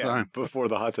 Babies all the time. Before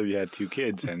the hot tub, you had 2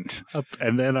 kids, and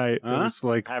And then it was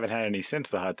like haven't had any since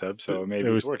the hot tub, so maybe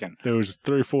it's working. There was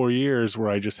 3 or 4 years where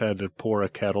I just had to pour a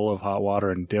kettle of hot water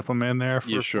and dip them in there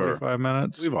for 45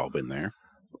 minutes. We've all been there.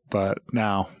 But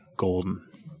now, golden.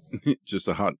 Just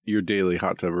your daily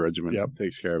hot tub regimen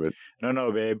takes care of it.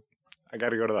 No, babe. I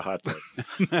got to go to the hot tub.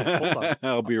 Hold on.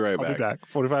 I'll be right back. I'll be back.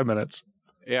 45 minutes.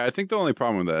 Yeah, I think the only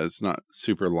problem with that is it's not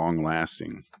super long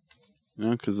lasting. You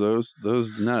know, because those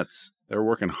nuts, they're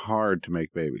working hard to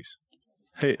make babies.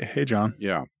 Hey, John.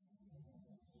 Yeah.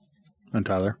 And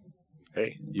Tyler.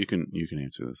 Hey. You can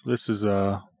answer this. This is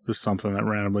something that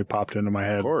randomly popped into my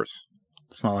head. Of course.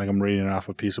 It's not like I'm reading off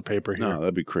a piece of paper here. No,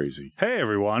 that'd be crazy. Hey,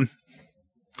 everyone.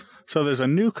 So there's a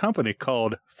new company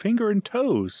called Finger and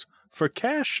Toes for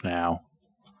cash now.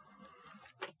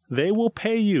 They will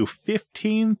pay you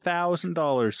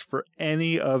 $15,000 for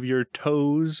any of your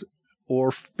toes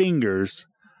or fingers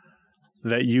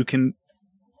that you can,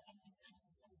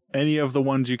 any of the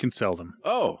ones you can sell them.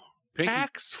 Oh,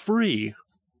 tax free.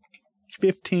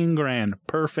 15 grand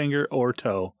per finger or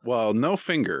toe. Well, no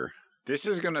finger. This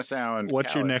is going to sound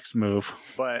What's your next move?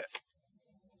 But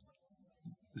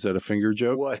is that a finger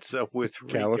joke? What's up with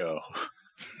Rico?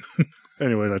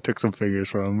 Anyways, I took some fingers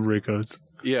from Rico's.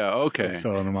 Yeah, okay. I'm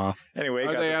selling them off. Anyway,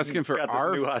 are they asking for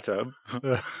our new hot tub?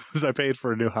 Because I paid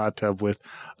for a new hot tub with.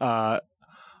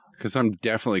 Because I'm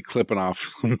definitely clipping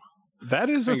off that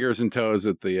is fingers and toes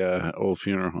at the old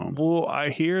funeral home. Well, I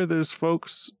hear there's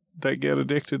folks that get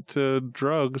addicted to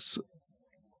drugs,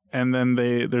 and then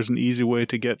there's an easy way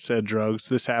to get said drugs.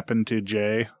 This happened to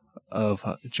Jay of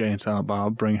Jay and Silent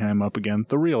Bob. Bring him up again.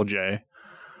 The real Jay.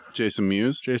 Jason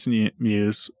Mewes? Jason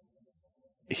Mewes.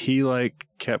 He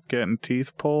kept getting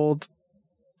teeth pulled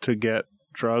to get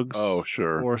drugs. Oh,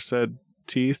 sure. Or said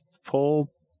teeth pulled.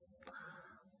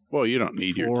 Well, you don't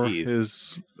need your teeth.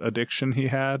 His addiction he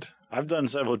had. I've done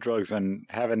several drugs and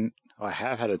I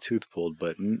have had a tooth pulled,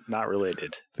 but not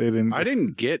related. I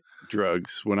didn't get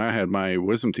drugs when I had my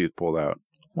wisdom teeth pulled out.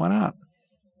 Why not?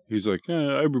 He's like,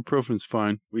 ibuprofen's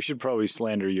fine. We should probably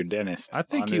slander your dentist. I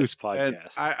think on this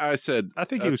podcast. I said, I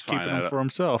think he was keeping them for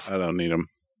himself. I don't need them.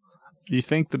 You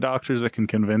think the doctors that can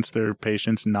convince their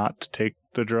patients not to take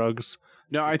the drugs?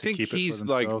 No, I think he's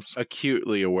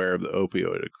acutely aware of the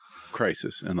opioid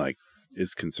crisis and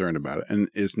is concerned about it and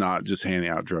is not just handing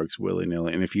out drugs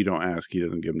willy-nilly. And if you don't ask, he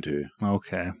doesn't give them to you.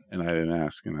 Okay. And I didn't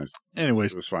ask.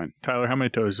 Anyways, it was fine. Tyler, how many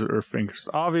toes or fingers?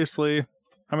 Obviously,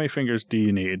 how many fingers do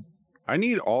you need? I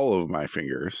need all of my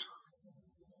fingers.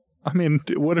 I mean,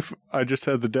 what if I just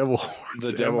had the devil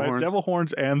horns? Devil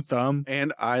horns and thumb.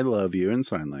 And I love you in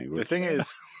sign language.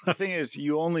 The thing is,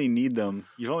 you only need them.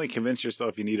 You've only convinced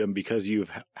yourself you need them because you've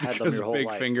had them your whole life.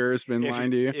 Big finger has been lying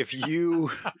to you.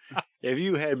 If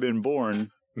you had been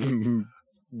born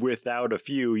without a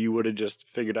few, you would have just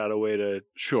figured out a way to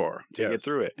get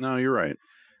through it. No, you're right.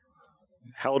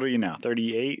 How old are you now?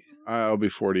 38? I'll be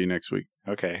 40 next week.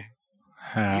 Okay.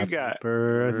 You got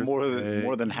birthday.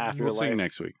 more than half your life. We'll sing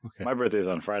next week. Okay. My birthday is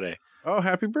on Friday. Oh,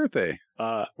 happy birthday!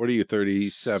 What are you?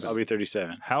 37. I'll be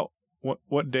 37.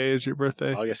 What day is your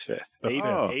birthday? August 5th.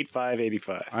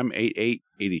 8/5/85. I'm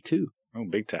 8/8/82. Oh,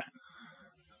 big time.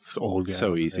 It's old guy.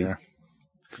 So easy. There.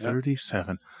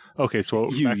 37. Okay,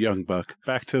 so young buck.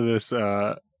 Back to this.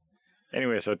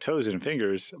 Anyway, so toes and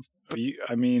fingers.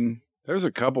 There's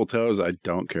a couple toes I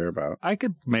don't care about. I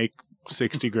could make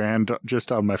 60 grand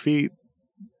just on my feet.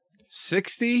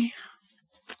 60?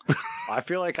 I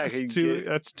feel like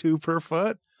that's 2 per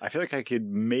foot. I feel like I could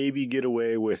maybe get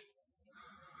away with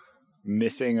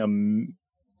missing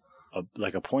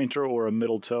a pointer or a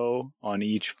middle toe on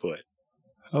each foot.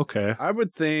 Okay. I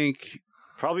would think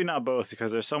probably not both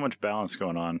because there's so much balance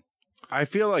going on. I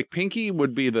feel like pinky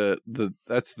would be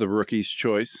that's the rookie's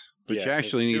choice, but you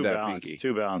actually need that pinky.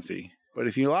 Too bouncy. But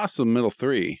if you lost the middle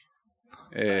 3,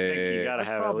 I think you gotta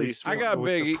have at least. I got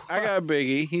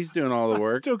Biggie. He's doing all the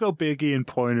work. Still go Biggie and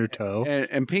pointer toe,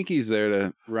 and Pinky's there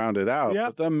to round it out. Yeah,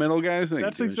 but the middle guys.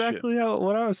 That's exactly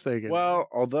what I was thinking. Well,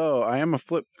 although I am a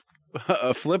flip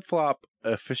flop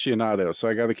aficionado, so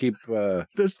I got to keep the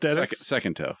aesthetics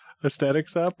second toe.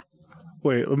 Aesthetics up.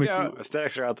 Wait, let me see.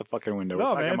 Aesthetics are out the fucking window. We're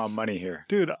talking about money here,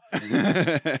 dude.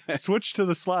 Switch to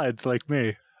the slides like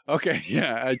me. Okay,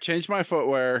 yeah. I changed my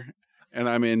footwear. And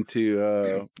I'm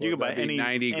into you can buy any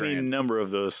number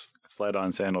of those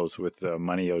slide-on sandals with the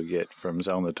money you'll get from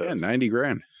selling the toes. Yeah, 90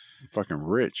 grand. I'm fucking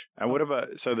rich. And what about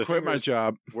the quit my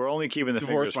job? We're only keeping the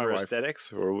fingers for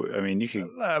aesthetics, or you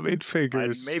can.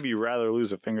 Fingers. I'd maybe rather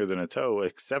lose a finger than a toe,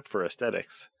 except for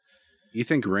aesthetics. You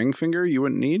think ring finger you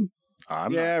wouldn't need?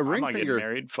 I'm not getting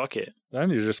married. Fuck it.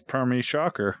 Then you're just permy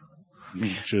shocker.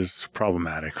 which is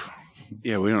problematic.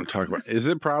 Yeah, we don't talk about. Is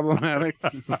it problematic?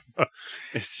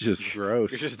 It's just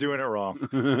gross. You're just doing it wrong.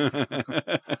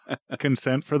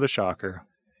 Consent for the shocker.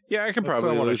 Yeah, I can That's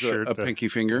probably not what a lose shirt a does. pinky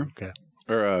finger Okay.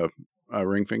 or a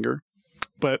ring finger.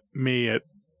 But me at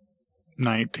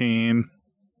 19,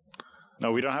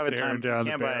 No, we don't have a staring time. down You the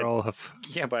can't, buy barrel of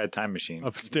you can't buy a time machine.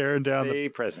 staring down Stay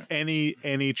present.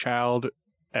 any child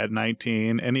at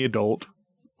 19, any adult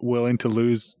willing to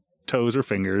lose toes or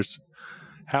fingers.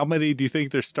 How many do you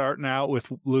think they're starting out with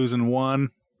losing one?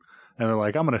 And they're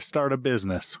like, I'm going to start a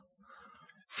business.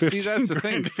 See, that's the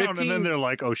thing. $15 grand down, and then they're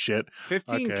like, oh shit.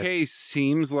 15K Okay.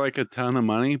 seems like a ton of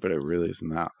money, but it really is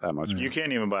not that much. You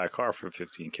can't even buy a car for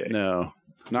 $15K. No,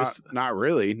 not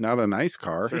really. Not a nice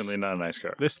car. Certainly not a nice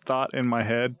car. This thought in my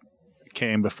head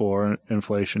came before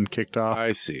inflation kicked off.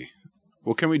 I see.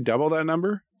 Well, can we double that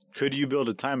number? Could you build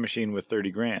a time machine with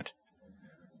 30 grand?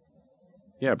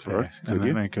 Yeah, Okay. bro. And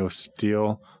then I go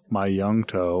steal my young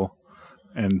toe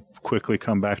and quickly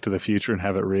come back to the future and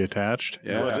have it reattached.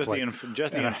 Yeah. Well, just Like-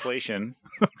 the inflation,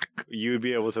 you would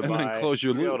be able to And then buy. close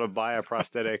your you'd be loop. able to buy a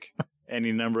prosthetic,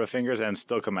 any number of fingers, and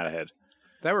still come out ahead.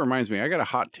 That reminds me. I got a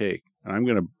hot take, and I'm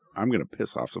gonna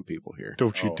piss off some people here.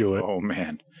 Don't you do it. Oh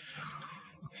man,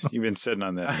 you've been sitting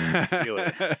on this. Feel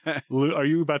it. Are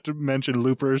you about to mention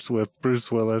Loopers with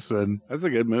Bruce Willis and That's a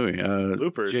good movie.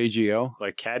 Loopers, JGL.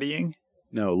 like caddying.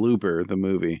 No, Looper, the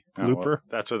movie. Oh, Looper? well,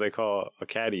 that's what they call a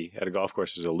caddy at a golf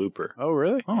course. Is a looper. Oh,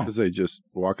 really? Oh. Because they just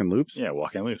walk in loops Yeah,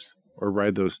 walking loops. or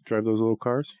drive those little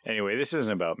cars. Anyway, this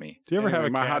isn't about me. do you ever Anyway, have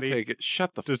a my hot caddy? take?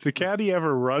 Shut the. Does the caddy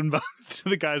ever run by to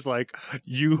the guy's like,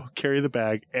 you carry the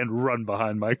bag and run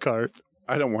behind my cart?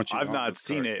 I don't want you. I've on not this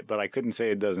seen car. it, but I couldn't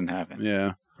say it doesn't happen.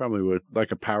 Yeah, probably would.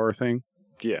 Like a power thing.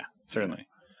 Yeah, certainly.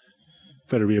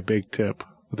 Better be a big tip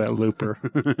with that Looper.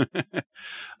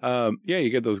 Yeah, you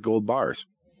get those gold bars.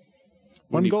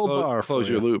 One When you gold bar. Close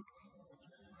for your you. loop.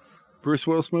 Bruce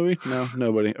Willis movie? No,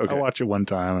 nobody. Okay. I watch it one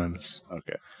time and it's,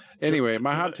 Okay. Anyway,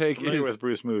 my hot take Familiar is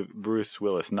with Bruce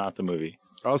Willis, not the movie.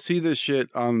 I'll see this shit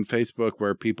on Facebook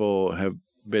where people have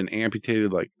been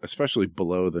amputated, like especially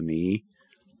below the knee,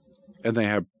 and they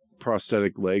have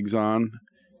prosthetic legs on,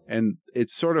 and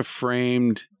it's sort of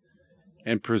framed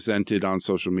and presented on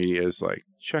social media as like,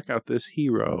 check out this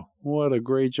hero. What a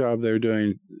great job they're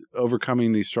doing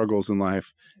overcoming these struggles in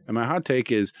life. And my hot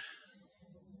take is,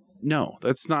 no,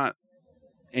 that's not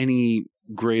any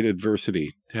great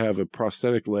adversity to have a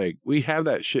prosthetic leg. We have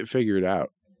that shit figured out.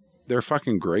 They're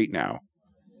fucking great now.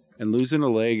 And losing a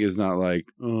leg is not like,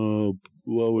 oh,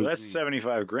 what was Well, that's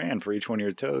 75 grand for each one of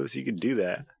your toes. You could do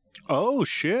that. oh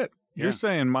shit. Yeah. You're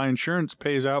saying my insurance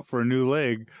pays out for a new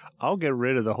leg. I'll get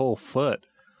rid of the whole foot.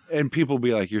 And people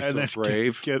be like, you're And so then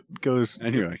brave. goes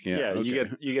And you're like, yeah. Yeah, okay.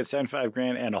 you get 75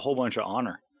 grand and a whole bunch of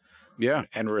honor Yeah.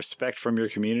 and respect from your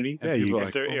community. Yeah, People you- are if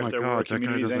like, there- oh if my there were God, that guy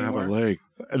communities doesn't have a anywhere. leg.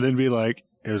 and then be like,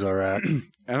 it was all right.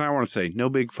 And I want to say, no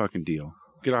big fucking deal.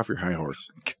 Get off your high horse.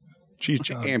 Geez,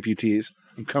 John. Amputees.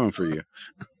 I'm coming for you.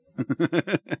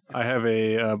 I have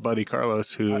a buddy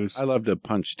Carlos who's I love to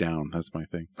punch down. That's my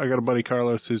thing. I got a buddy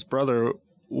Carlos whose brother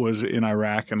was in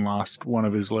Iraq and lost one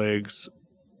of his legs.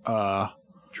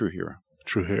 True hero.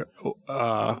 True here.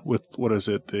 With what is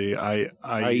it? The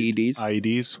IEDs.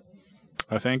 IEDs,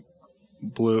 I think.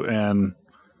 Blew and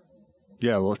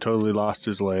yeah, totally lost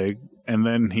his leg. And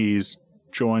then he's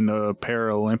joined the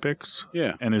Paralympics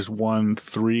Yeah. and has won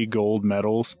 3 gold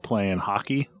medals playing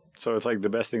hockey. So it's like the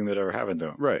best thing that ever happened to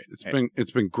him. Right.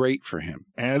 It's been great for him.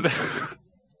 And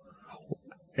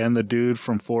and the dude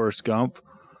from Forrest Gump,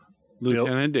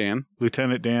 Lieutenant Dan.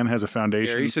 Lieutenant Dan, has a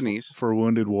foundation Gary Sinise. for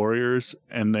wounded warriors,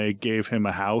 and they gave him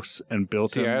a house and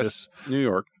built him this. CS, New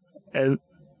York. And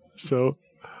so,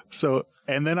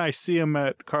 and then I see him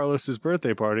at Carlos's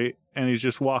birthday party, and he's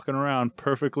just walking around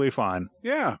perfectly fine.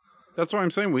 Yeah. That's what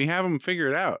I'm saying. We have them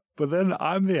figured out. But then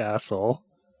I'm the asshole.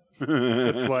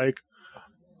 It's like,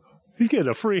 he's getting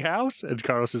a free house? And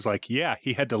Carlos is like, yeah,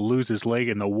 he had to lose his leg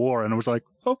in the war. And I was like,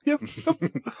 oh, yeah.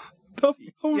 Oh.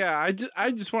 Yeah,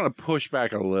 I just want to push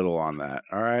back a little on that.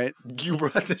 All right. You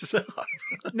brought this up.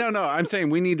 No, I'm saying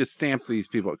we need to stamp these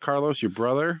people. Carlos, your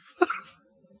brother,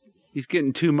 he's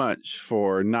getting too much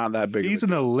for not that big. He's of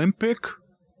an a deal. Olympic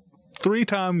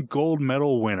 3-time gold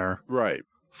medal winner, Right.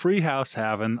 free house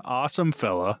having, awesome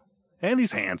fella, and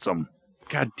he's handsome.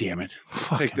 God damn it.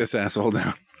 Let's take this asshole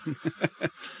down.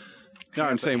 No,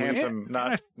 I'm saying we handsome,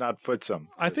 not footsome.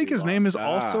 I think his name is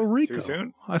also Rico. Too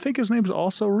soon? I think his name is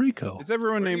also Rico. Is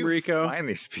everyone named Rico? Find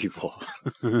these people.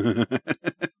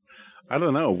 I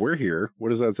don't know. We're here. What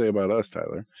does that say about us,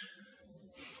 Tyler?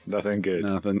 Nothing good.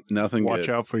 Nothing Watch good.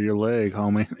 out for your leg,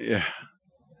 homie. Yeah.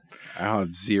 I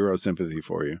have zero sympathy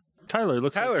for you. Tyler,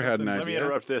 looks Tyler like had something- an Let me idea.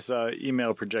 interrupt this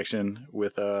email projection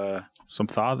with some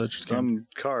thought that just came. some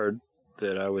card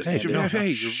that I was Hey, handed. no. Hey,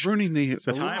 you're ruining the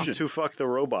Time illusion. to fuck the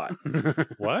robot.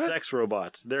 What? Sex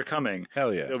robots. They're coming.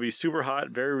 Hell yeah. They'll be super hot,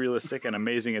 very realistic, and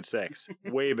amazing at sex.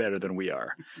 Way better than we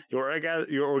are. Your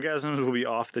orgasms will be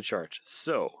off the charts.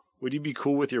 So, would you be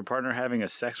cool with your partner having a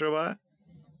sex robot?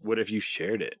 What if you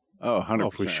shared it? Oh, 100%. Oh,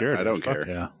 if we shared I it, don't fuck care.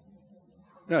 Yeah.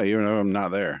 No, even though I'm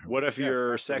not there. What if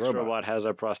your sex robot. robot has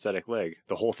a prosthetic leg?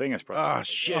 The whole thing is prosthetic. Oh, leg.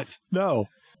 shit. No.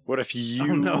 What if you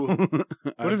Oh, no.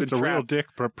 What if it's a real dick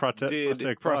prosthetic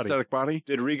body? prosthetic body?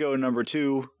 did Rigo number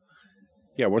 2,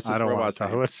 Yeah, what's this I don't want robot's to.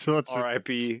 name? Let's just,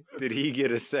 R.I.P., did he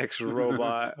get a sex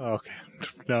robot okay.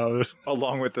 No,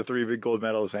 along with the 3 big gold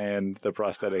medals and the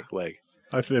prosthetic leg?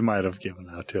 I think they might have given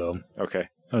that to him Okay.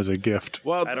 as a gift.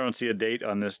 Well, I don't see a date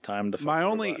on this time to fuck my the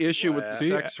only robot. issue with the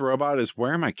sex robot is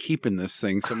where am I keeping this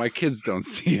thing so my kids don't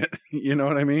see it? You know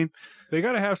what I mean? They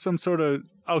got to have some sort of.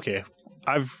 Okay,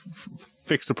 I've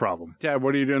fixed the problem. Dad,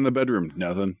 what are you doing in the bedroom?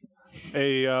 Nothing.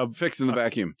 A Fixing the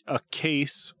vacuum. a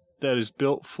case that is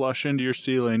built flush into your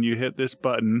ceiling. You hit this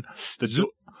button,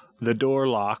 the door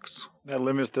locks, That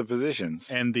limits the positions.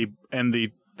 and the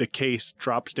case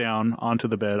drops down onto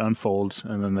the bed, unfolds,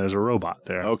 and then there's a robot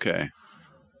there. Okay.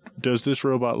 Does this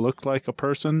robot look like a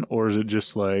person, or is it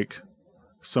just like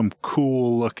some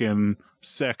cool looking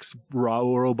sex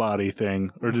robot-y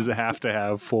thing, or does it have to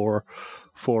have four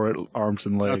arms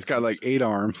and legs? It's got like 8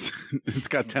 arms. It's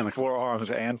got tentacles. 4 arms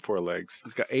and 4 legs.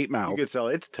 It's got 8 You mouths. could sell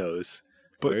its toes.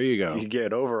 There you go. You could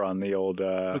get over on the old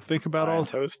But think about iron all.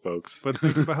 toes, folks. But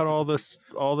think about all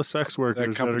the sex workers that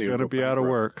are company going to will be go out of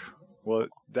bankrupt. work. Well,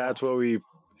 that's what we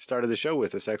started the show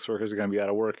with. The sex workers are going to be out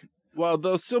of work. Well,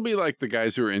 they'll still be like the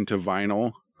guys who are into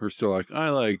vinyl, who are still like, I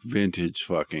like vintage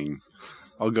fucking.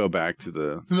 I'll go back to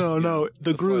the No, the flesh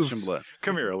and grooves. blood.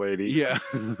 Come here, lady. Yeah.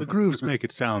 The grooves make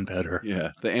it sound better.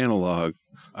 Yeah. The analog.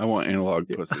 I want analog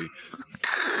pussy.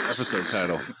 Episode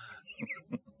title.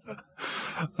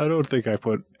 I don't think I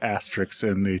put asterisks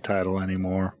in the title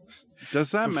anymore.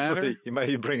 Does that matter? You might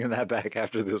be bringing that back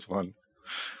after this one.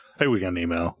 Hey, we got an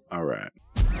email. All right.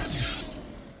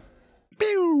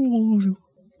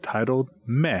 Titled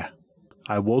Meh.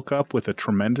 I woke up with a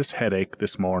tremendous headache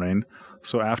this morning,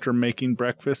 so after making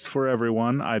breakfast for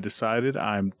everyone, I decided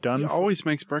I'm done. He always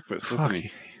makes breakfast, doesn't Fuck,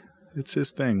 he? it's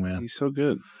his thing, man. He's so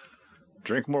good.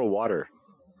 Drink more water.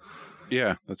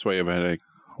 Yeah, that's why you have a headache.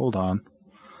 Hold on.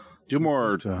 Do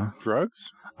more Uh,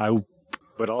 drugs? I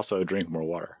But also drink more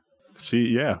water. see,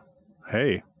 yeah.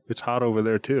 Hey, it's hot over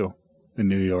there too, in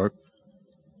New York.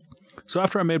 So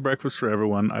after I made breakfast for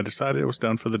everyone, I decided it was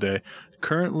done for the day.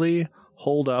 Currently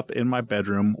holed up in my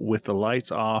bedroom with the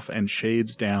lights off and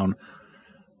shades down.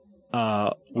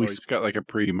 He's got like a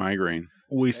pre-migraine.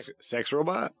 Sex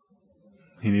robot?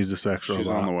 He needs a sex robot. She's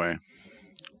on the way.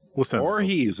 We'll send Or them.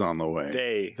 he's on the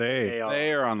way. They are.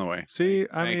 They are on the way. See,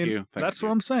 I Thank mean, you. Thank that's you.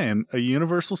 what I'm saying. A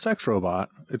universal sex robot.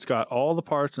 It's got all the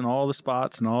parts and all the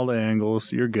spots and all the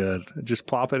angles. You're good. Just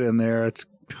plop it in there.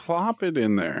 Plop it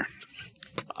in there.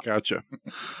 Gotcha.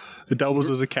 It doubles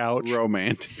as a couch.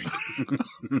 Romantic.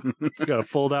 It's got a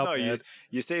fold-out No, bed.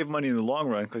 you save money in the long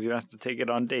run because you don't have to take it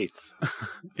on dates.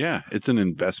 Yeah, it's an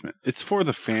investment. It's for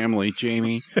the family,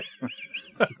 Jamie.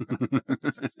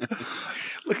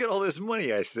 Look at all this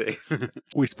money I save.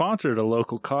 We sponsored a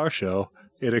local car show.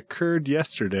 It occurred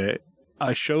yesterday.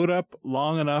 I showed up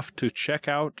long enough to check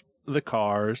out the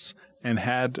cars and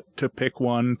had to pick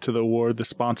one to award the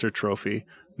sponsor trophy.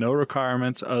 No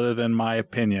requirements other than my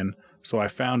opinion. So I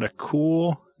found a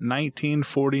cool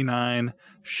 1949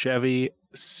 Chevy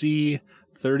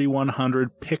C3100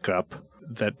 pickup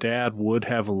that Dad would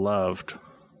have loved.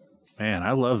 Man,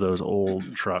 I love those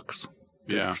old trucks.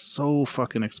 Yeah. They're so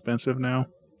fucking expensive now.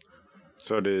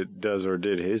 So did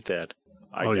his dad.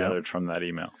 I Oh, yeah. gathered from that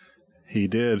email. He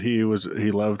did. He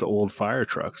loved old fire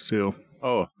trucks too.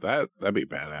 Oh, that'd be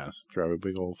badass. Drive a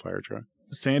big old fire truck.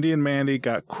 Sandy and Mandy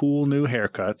got cool new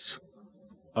haircuts.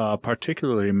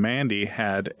 Particularly, Mandy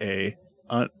had the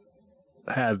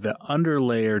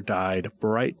underlayer dyed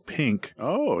bright pink,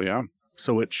 Oh, yeah.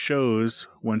 so it shows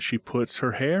when she puts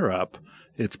her hair up.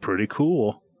 It's pretty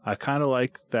cool. I kind of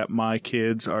like that my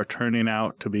kids are turning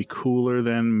out to be cooler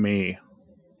than me.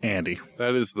 Andy.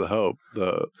 That is the hope,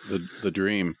 the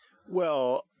dream.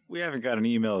 Well, we haven't gotten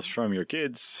emails from your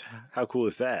kids. How cool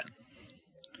is that?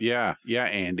 Yeah,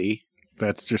 Andy.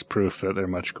 That's just proof that they're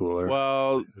much cooler.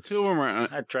 Well, two of them are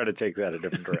I try to take that a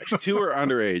different direction. two are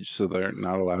underage, so they're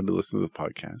not allowed to listen to the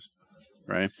podcast,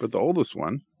 right? But the oldest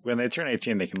one, When they turn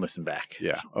 18, they can listen back.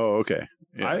 yeah. Oh, okay.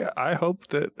 Yeah. I hope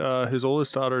that his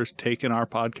oldest daughter is taking our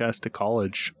podcast to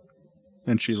college.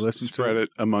 and she listened spread to it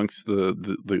amongst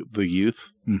the youth.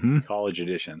 Mm-hmm. College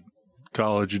edition.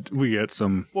 College, we get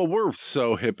some. Well, we're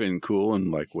so hip and cool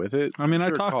and like with it. I mean, I'm I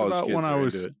sure talked college about kids when I are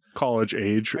was into it. college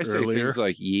age I say earlier. things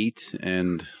like yeet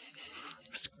and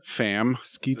fam.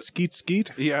 Skeet, skeet,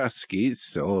 skeet. Yeah, skeet's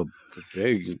still a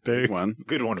big one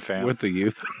Good one, fam. with the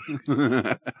youth.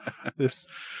 This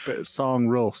song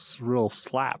real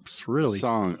slaps. Really,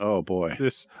 Song. Oh boy,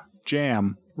 this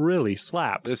jam really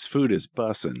slaps. this food is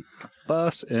bussin'.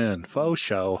 bus in faux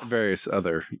show. Various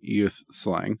other youth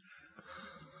slang.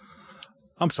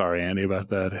 I'm sorry, Andy, about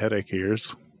that headache of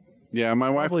yours. Yeah, my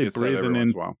wife Probably gets that every breathing once in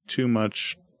in a while. too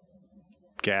much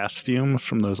gas fumes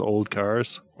from those old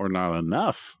cars. Or not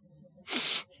enough.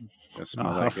 That smell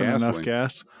Not like huffing enough gasoline.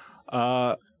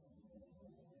 gas.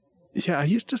 Yeah, I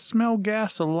used to smell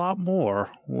gas a lot more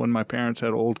when my parents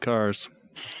had old cars.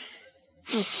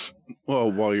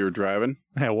 Well, while you were driving.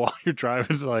 Yeah, while you're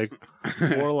driving,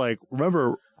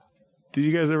 remember, did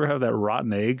you guys ever have that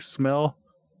rotten egg smell?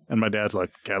 And my dad's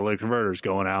like, catalytic converter's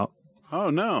going out. Oh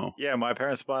no. Yeah, my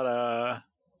parents bought I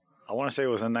want to say it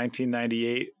was a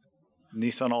 1998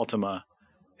 Nissan Altima,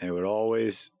 and it would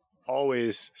always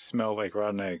smell like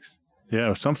rotten eggs. Yeah, it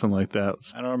was something like that.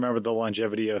 I don't remember the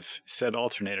longevity of said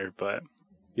alternator, but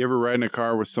You ever ride in a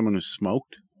car with someone who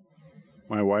smoked?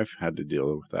 My wife had to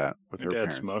deal with that with my her dad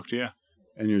parents. smoked, yeah.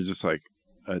 And you're just like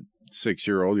a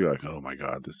 6-year-old. You're like, oh my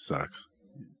God, this sucks.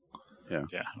 Yeah.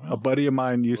 A buddy of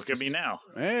mine used Look to at me now.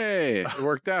 Hey, it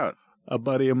worked out. A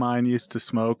buddy of mine used to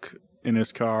smoke in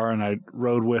his car, and I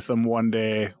rode with him one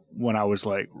day when I was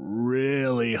like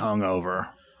really hungover.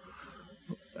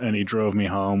 And he drove me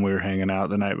home. We were hanging out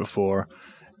the night before.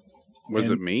 Was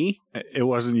And it me? It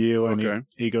wasn't you. And Okay.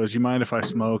 he goes, you mind if I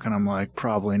smoke? And I'm like,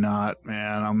 probably not,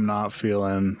 man. I'm not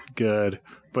feeling good.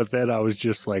 But then I was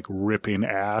just like ripping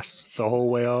ass the whole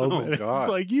way home. Oh, And God.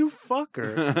 it's like, you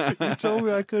fucker. You told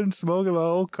me I couldn't smoke in my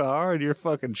old car, and you're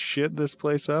fucking shit this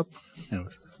place up.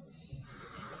 Anyways.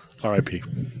 R.I.P.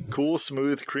 Cool,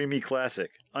 smooth, creamy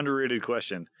classic. Underrated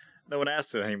question. No one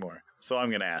asks it anymore, so I'm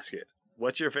going to ask it.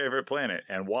 What's your favorite planet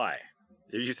and why?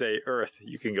 If you say Earth,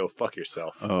 you can go fuck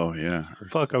yourself. Oh, yeah.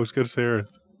 Fuck, I was going to say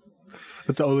Earth.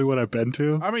 That's the only one I've been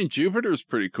to. I mean, Jupiter's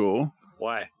pretty cool.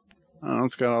 Why? Oh,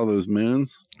 it's got all those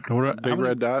moons. Big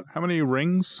red dot. How many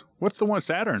rings? What's the one?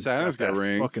 Saturn. Saturn's got that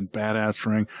rings. Fucking badass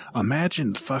ring.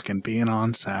 Imagine fucking being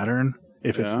on Saturn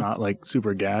if it's Yeah. not like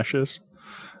super gaseous.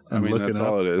 I mean, that's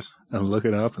all it is. And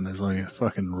looking up, and there's like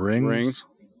fucking rings. Rings.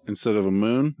 Instead of a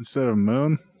moon, Instead of a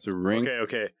moon. it's a ring.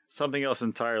 Okay. Something else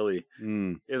entirely.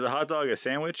 Mm. Is a hot dog a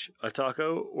sandwich, a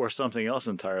taco, or something else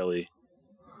entirely?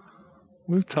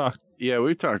 We've talked. Yeah,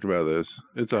 we've talked about this.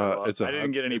 It's a. Well, It's a. I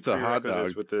didn't get any It's a hot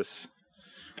prerequisites dog. with this.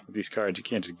 With these cards, you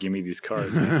can't just give me these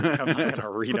cards. I'm not going to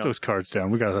read Put them. those cards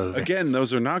down. We got other things. Again,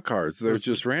 those are not cards. They're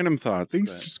just random thoughts.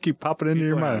 Things that just keep popping into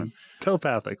your people have. mind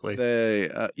telepathically.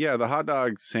 The hot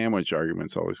dog sandwich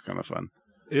argument's always kind of fun.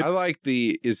 It- I like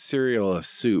the is cereal a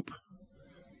soup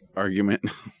argument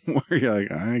where you're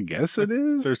like, I guess it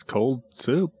is. There's cold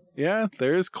soup. Yeah,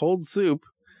 there is cold soup,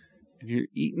 and you're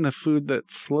eating the food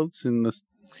that floats in the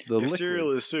If liquid.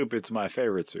 cereal is soup, it's my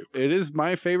favorite soup. It is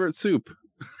my favorite soup.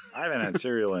 I haven't had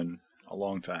cereal in a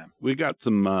long time. We got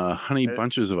some honey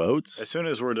bunches of oats. As soon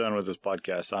as we're done with this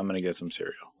podcast, I'm going to get some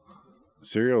cereal.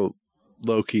 Cereal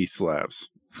low key slaps.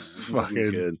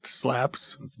 Fucking Good.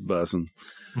 slaps. It's buzzing.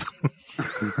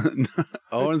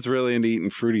 Owen's really into eating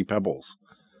fruity pebbles.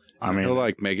 I mean, He'll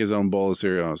like make his own bowl of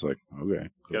cereal. I was like, okay.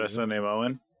 Got a son named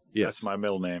Owen? Yes. That's my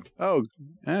middle name. Oh,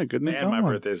 yeah, good name. And my Owen.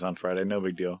 birthday's on Friday. No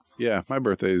big deal. Yeah, my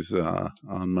birthday's on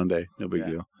Monday. No big Yeah,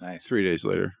 deal. Nice. 3 days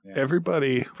later. Yeah.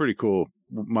 everybody. Pretty cool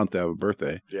month to have a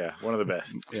birthday. Yeah, one of the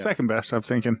best. Yeah. Second best, I'm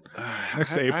thinking.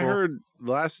 Next I April. heard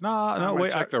last. No, time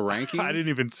wait. I checked the rankings. I didn't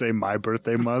even say my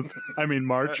birthday month. I mean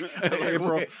March.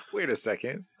 April. Wait a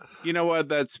second. You know what?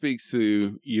 That speaks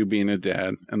to you being a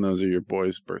dad, and those are your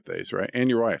boys' birthdays, right? And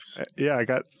your wife's. Yeah, I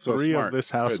got So 3 smart. of this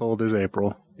household is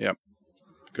April.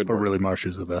 Good But work. really, March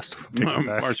is the best. Take it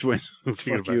back. March wins. it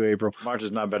Fuck back. you, April. March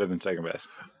is not better than second best.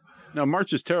 No,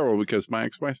 March is terrible because my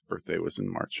ex-wife's birthday was in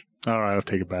March. All right, I'll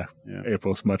take it back. Yeah.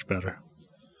 April's much better.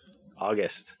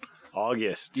 August.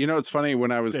 You know, it's funny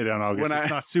when I was Stay down August. when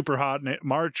It's I not super hot in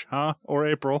March, huh? Or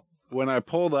April. when I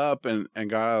pulled up and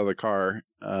got out of the car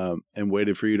and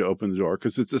waited for you to open the door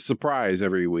because it's a surprise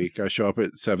every week. I show up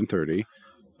at 7:30.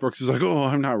 Brooks is like, "Oh,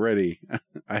 I'm not ready."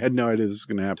 I had no idea this was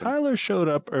going to happen. Tyler showed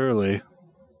up early.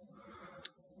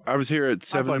 I was here at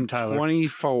I blame Tyler.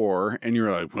 7:24, and you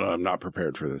were like, "Well, I'm not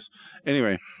prepared for this."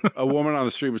 Anyway, a woman on the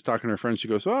street was talking to her friend. She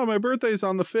goes, "Oh, my birthday's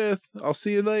on the 5th. I'll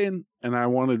see you then." And I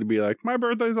wanted to be like, "My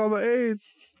birthday's on the 8th."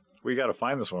 We got to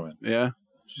find this woman. Yeah,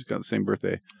 she's got the same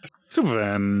birthday.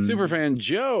 Superfan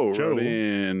Joe wrote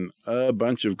in a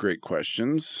bunch of great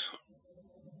questions.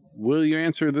 Will you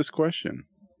answer this question?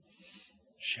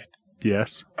 Shit.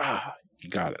 Yes. You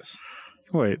got us.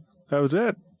 Wait, that was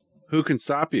it? Who can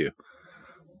stop you?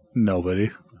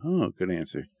 Nobody. Oh, good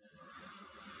answer.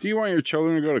 Do you want your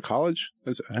children to go to college?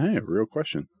 That's a real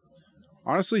question.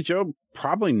 Honestly, Joe,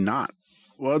 probably not.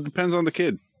 Well, it depends on the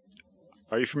kid.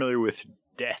 Are you familiar with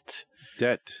debt?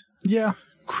 Debt. Yeah.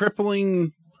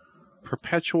 Crippling,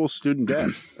 perpetual student debt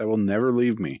that will never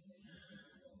leave me.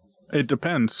 It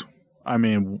depends. I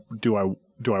mean, do I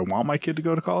want my kid to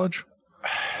go to college?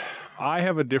 I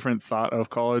have a different thought of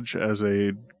college as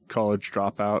a college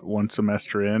dropout one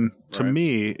semester in. Right. To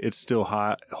me, it still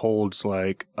holds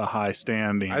like a high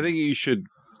standing. I think you should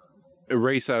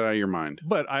erase that out of your mind.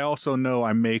 But I also know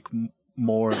I make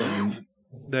more than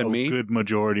me? Good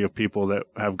majority of people that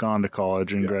have gone to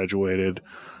college and graduated.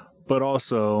 But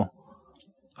also,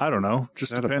 I don't know.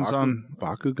 Just depends on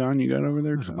Bakugan you got over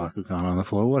there. There's a Bakugan on the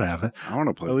floor. What happened? I want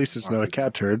to play. At least it's not a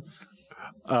cat turd.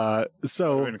 It's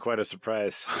been quite a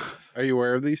surprise. Are you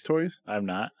aware of these toys? I'm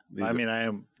not. I mean, I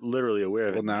am literally aware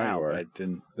of it now. You are. I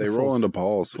didn't. They roll into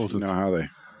balls. You know how they.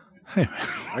 Hey,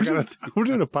 man. We're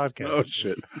doing a podcast. Oh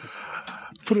shit!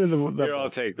 Put it in the. Here, I'll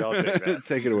take that.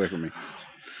 Take it away from me.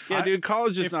 Yeah, dude.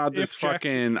 College is not this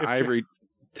fucking ivory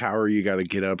tower you got to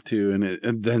get up to,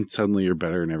 and then suddenly you're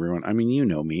better than everyone. I mean, you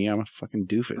know me. I'm a fucking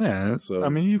doofus. Yeah. So I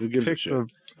mean, you picked the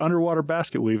underwater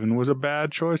basket weaving was a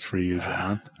bad choice for you,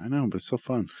 John. I know, but it's so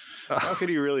fun. How could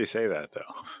you really say that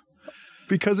though?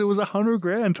 Because it was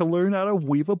 $100,000 to learn how to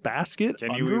weave a basket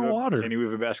underwater. Can you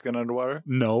weave a basket underwater?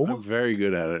 No. I'm very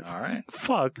good at it. All right.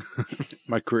 Fuck.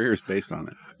 My career is based on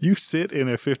it. You sit in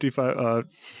a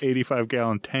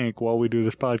 85-gallon tank while we do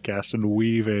this podcast and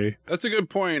weave a... That's a good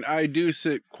point. I do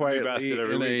sit quietly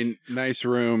in a nice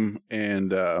room,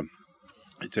 and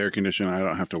it's air conditioned. I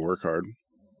don't have to work hard.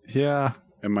 Yeah.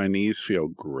 And my knees feel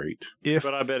great.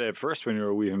 But I bet at first when you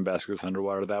were weaving baskets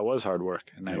underwater, that was hard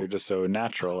work. And now you're just so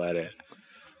natural at it.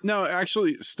 No,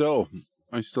 actually,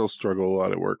 I still struggle a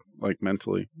lot at work, like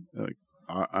mentally. Like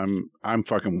I'm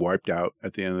fucking wiped out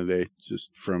at the end of the day, just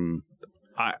from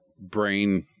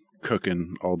brain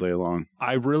cooking all day long.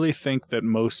 I really think that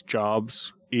most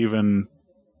jobs, even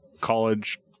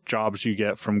college jobs you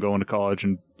get from going to college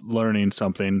and learning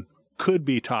something, could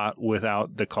be taught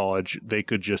without the college. They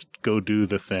could just go do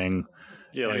the thing,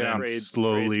 and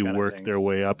slowly work their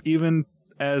way up, even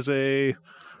as a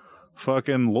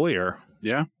fucking lawyer.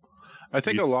 Yeah. I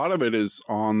think a lot of it is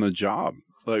on the job.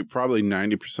 Like probably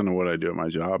 90% of what I do at my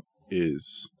job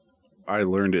is I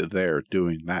learned it there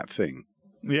doing that thing.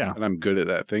 Yeah. And I'm good at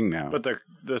that thing now. But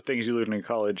the things you learned in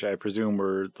college, I presume,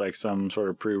 were like some sort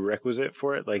of prerequisite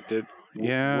for it? Like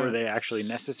were they actually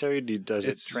necessary? Does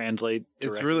it translate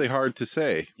directly? It's really hard to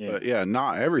say. Yeah. But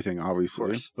not everything,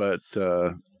 obviously. But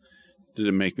did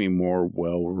it make me more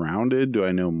well-rounded? Do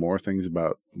I know more things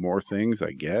about more things?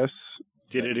 I guess.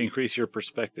 Did it increase your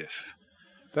perspective?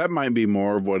 That might be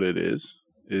more of what it is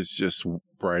just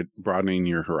broadening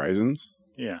your horizons.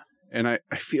 Yeah. And I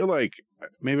feel like,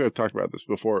 maybe I've talked about this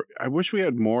before, I wish we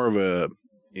had more of a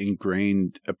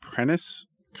ingrained apprentice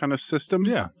kind of system.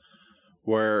 Yeah.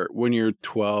 Where when you're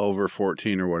 12 or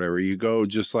 14 or whatever, you go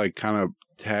just like kind of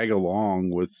tag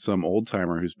along with some old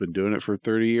timer who's been doing it for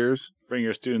 30 years. Bring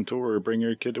your student to work, bring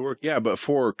your kid to work. Yeah, but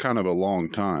for kind of a long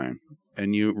time.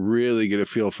 And you really get a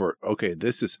feel for, okay,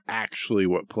 this is actually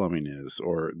what plumbing is,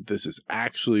 or this is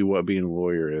actually what being a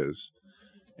lawyer is.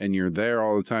 And you're there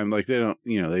all the time. Like they don't,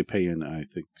 they pay in, I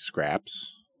think,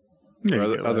 scraps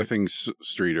or other things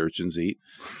street urchins eat.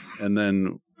 And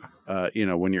then,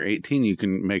 when you're 18, you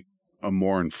can make a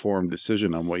more informed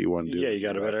decision on what you want to do. Yeah, you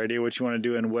got a better idea what you want to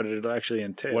do and what it actually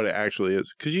entails. What it actually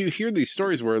is. Because you hear these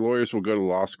stories where lawyers will go to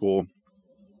law school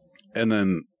and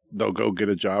then they'll go get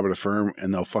a job at a firm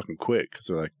and they'll fucking quit because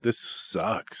they're like, this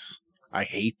sucks. I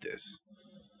hate this.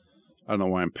 I don't know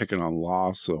why I'm picking on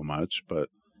law so much, but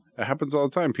it happens all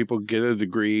the time. People get a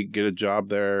degree, get a job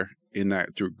there in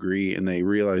that degree, and they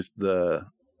realize the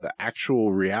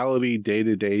actual reality,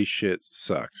 day-to-day shit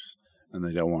sucks, and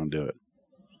they don't want to do it.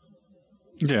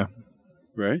 Yeah.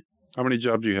 Right? How many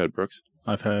jobs you had, Brooks?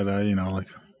 I've had, like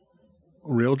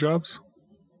real jobs.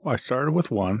 I started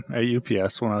with one at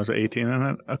UPS when I was 18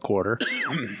 and a quarter.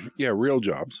 Yeah, real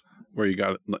jobs where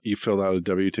you filled out a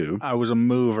W-2. I was a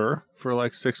mover for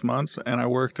like 6 months, and I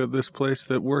worked at this place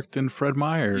that worked in Fred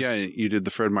Meyer's. Yeah, you did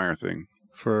the Fred Meyer thing.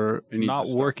 For not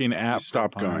working at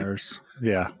Fred Meyer's.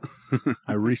 Yeah.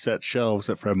 I reset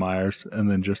shelves at Fred Meyer's and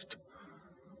then just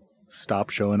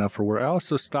stopped showing up for work. I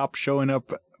also stopped showing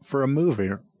up for a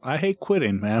movie. I hate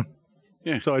quitting, man.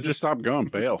 Yeah, so I just stopped going,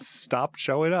 bail. Stopped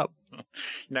showing up.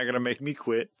 not going to make me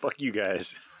quit. Fuck you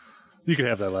guys. You can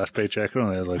have that last paycheck. It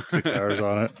only has like 6 hours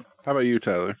on it. How about you,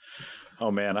 Tyler?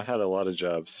 Oh, man, I've had a lot of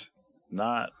jobs.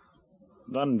 None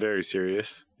very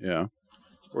serious. Yeah.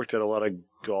 Worked at a lot of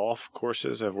golf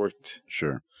courses. I've worked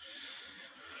Sure.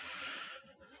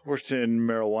 in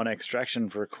marijuana extraction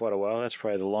for quite a while. That's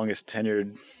probably the longest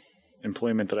tenured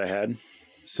employment that I had.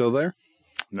 Still there?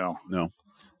 No. No.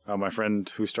 My friend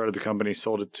who started the company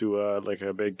sold it to like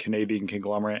a big Canadian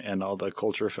conglomerate, and all the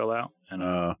culture fell out,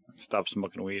 and stopped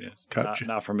smoking weed. It's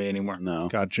not for me anymore. No.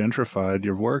 Got gentrified.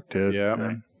 Your work did. Yeah.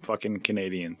 Right. Fucking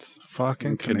Canadians.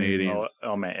 Fucking Canadians.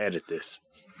 Oh man, edit this.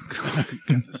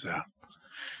 Get this out.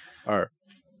 Our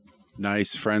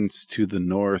nice friends to the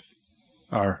north.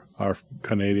 Our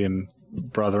Canadian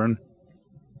brethren.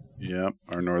 Yep,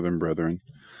 our northern brethren.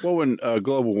 Well, when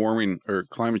global warming or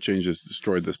climate change has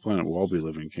destroyed this planet, we'll all be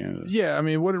living in Canada. Yeah, I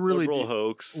mean, what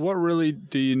hoax. What really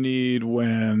do you need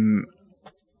when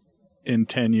in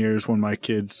 10 years when my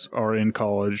kids are in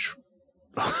college?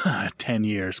 10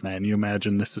 years, man. You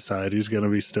imagine this society is going to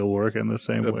be still working the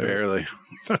same way? Barely.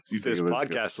 This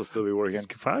podcast will still be working. This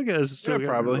podcast is still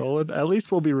probably rolling. At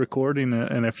least we'll be recording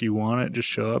it, and if you want it, just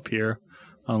show up here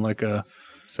on like a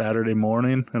Saturday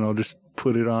morning, and I'll just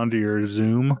put it onto your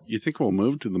Zoom. You think we'll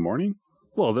move to the morning?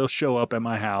 Well, they'll show up at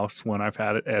my house when I've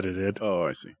had it edited. Oh,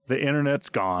 I see. The internet's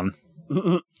gone.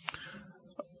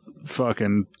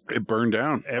 Fucking it burned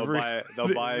down.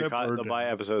 They'll buy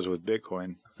episodes with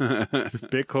Bitcoin.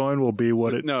 Bitcoin will be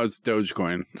what it. No, it's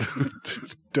Dogecoin.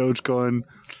 Dogecoin.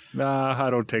 Nah, I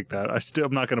don't take that.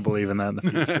 I'm not going to believe in that in the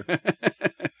future.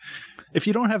 If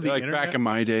you don't have the internet, back in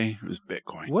my day, it was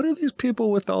Bitcoin. What are these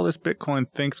people with all this Bitcoin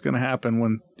think's going to happen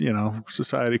when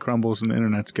society crumbles and the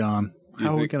internet's gone?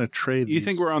 How are we going to trade? You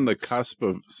think we're on the cusp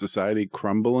of society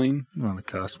crumbling? We're on the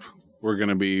cusp. We're going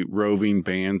to be roving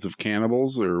bands of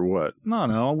cannibals, or what?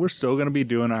 No, we're still going to be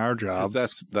doing our jobs.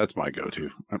 That's my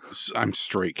go-to. I'm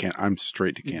straight. I'm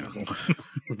straight to cannibal.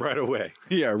 Right away.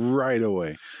 Yeah, right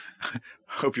away.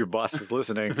 Hope your boss is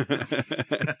listening.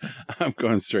 I'm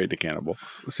going straight to cannibal.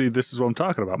 See, this is what I'm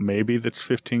talking about. Maybe that's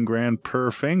 $15,000 per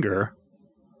finger.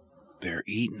 They're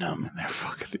eating them. And they're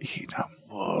fucking eating them.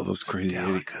 Whoa, those crazy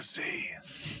delicacy.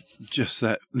 Just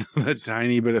that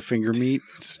tiny bit of finger meat.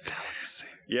 It's a delicacy.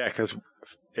 Yeah, because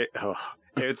if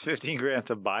it's $15,000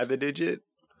 to buy the digit,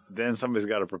 then somebody's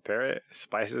got to prepare it,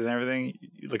 spices and everything.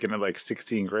 You're looking at like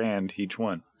 $16,000 each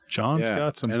one. John's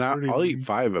got some, and I'll eat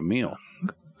 5 a meal.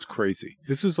 It's crazy.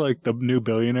 This is like the new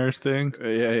billionaires thing.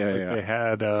 Yeah. They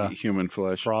had human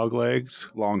flesh, frog legs,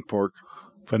 long pork,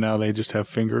 but now they just have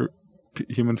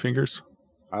human fingers.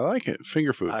 I like it.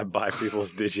 Finger food. I buy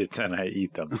people's digits and I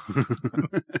eat them.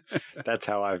 That's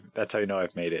how you know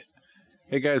I've made it.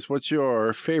 Hey guys, what's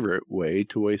your favorite way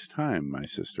to waste time? My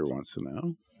sister wants to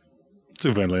know.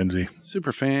 Superfan Lindsay.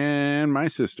 Superfan, my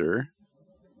sister,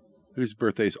 whose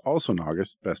birthday is also in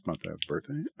August. Best month to have a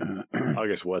birthday.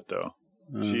 August what though?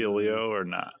 She a Leo or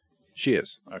not? She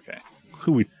is. Okay.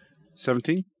 Who we?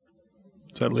 17?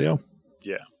 Is that Leo?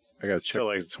 Yeah. I got to check. So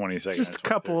like 22nd. Just a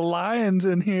couple of lions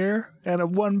in here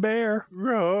and one bear.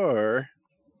 Roar.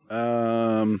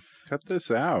 Cut this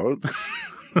out.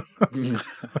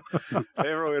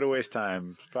 Favorite way to waste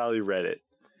time? Probably Reddit.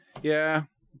 Yeah.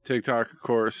 TikTok, of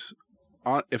course.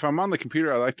 If I'm on the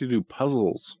computer, I like to do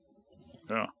puzzles.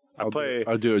 Oh.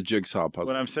 I'll do a jigsaw puzzle.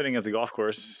 When I'm sitting at the golf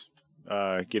course,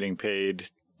 getting paid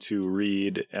to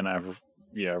read, and I've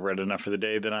read enough for the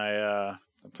day, then I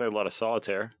play a lot of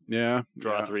solitaire. Yeah.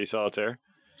 Draw 3 solitaire.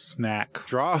 Snack.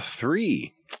 Draw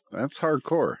 3. That's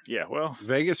hardcore. Yeah, well.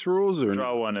 Vegas rules or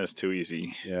draw 1 is too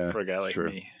easy for a guy like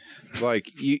me. Like,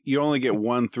 you only get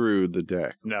 1 through the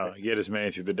deck. No, you get as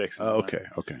many through the decks as okay.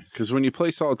 Because when you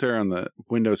play solitaire on the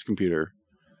Windows computer,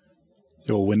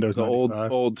 the old Windows, the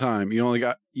 95. old time,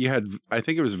 you had I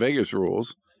think it was Vegas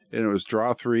rules, and it was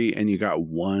draw 3, and you got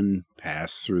 1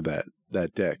 pass through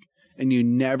that deck, and you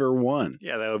never won.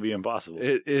 Yeah, that would be impossible.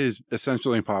 It is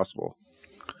essentially impossible.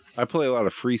 I play a lot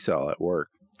of Free Cell at work.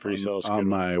 Free Cell on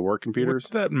my work computers.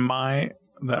 What's that?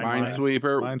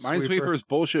 Minesweeper. Minesweeper is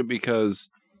bullshit because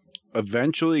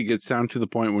eventually it gets down to the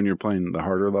point when you're playing the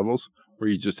harder levels where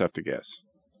you just have to guess.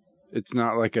 It's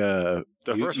not like the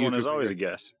first one is always a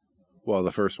guess. Well,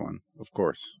 the first one, of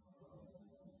course.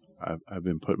 I've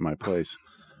been put in my place.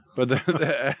 But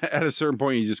at a certain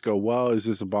point, you just go, well, is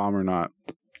this a bomb or not?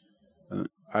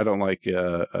 I don't like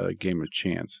a game of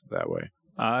chance that way.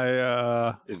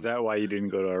 Is that why you didn't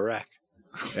go to Iraq?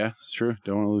 Yeah, it's true.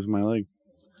 Don't want to lose my leg.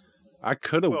 I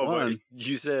could have won.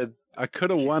 You said I could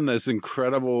have won this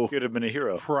incredible could have been a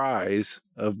hero prize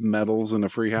of medals and a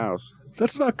free house.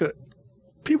 That's not good.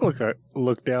 People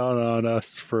look down on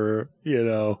us for,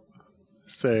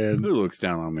 saying Who looks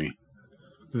down on me?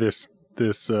 this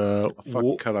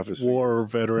Fucking cut off his war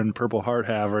veteran, Purple Heart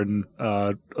having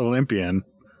Olympian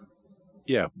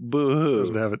Yeah, boo-hoo.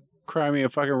 doesn't have it. Cry me a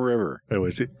fucking river.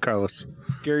 Anyways, Carlos.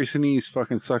 Gary Sinise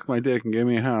fucking sucked my dick and gave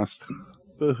me a house.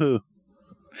 Boo-hoo.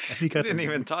 He got didn't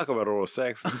even talk about oral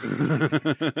sex.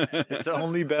 It's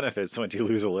only benefits once you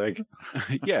lose a leg.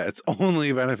 Yeah, it's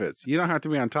only benefits. You don't have to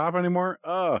be on top anymore.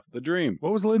 Oh, the dream.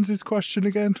 What was Lindsay's question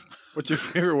again? What's your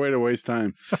favorite way to waste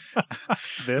time?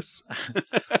 This.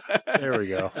 There we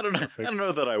go. I don't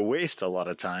know that I waste a lot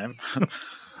of time. I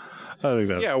think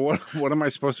that. Yeah, what am I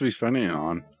supposed to be spending it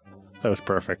on? That was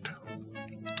perfect.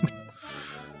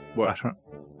 What?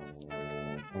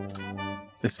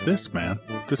 It's this, man.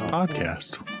 This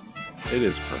podcast. It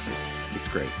is perfect. It's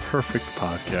great. Perfect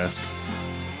podcast.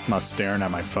 I'm not staring at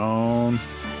my phone.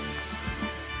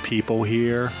 People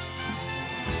here.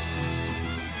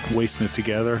 Wasting it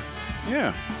together.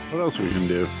 Yeah. What else we can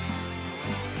do?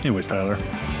 Anyways, Tyler.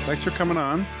 Thanks for coming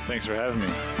on. Thanks for having me.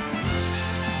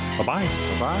 Bye-bye.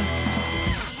 Bye-bye.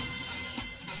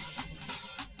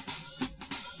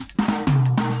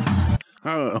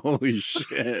 Oh, holy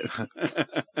shit.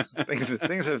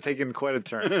 Things have taken quite a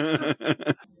turn.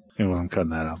 Anyway, I'm cutting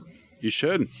that out. You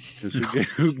should.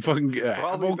 Who fucking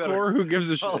Probably better. Who gives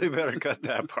a shit? Probably better cut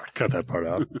that part. Cut that part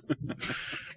out.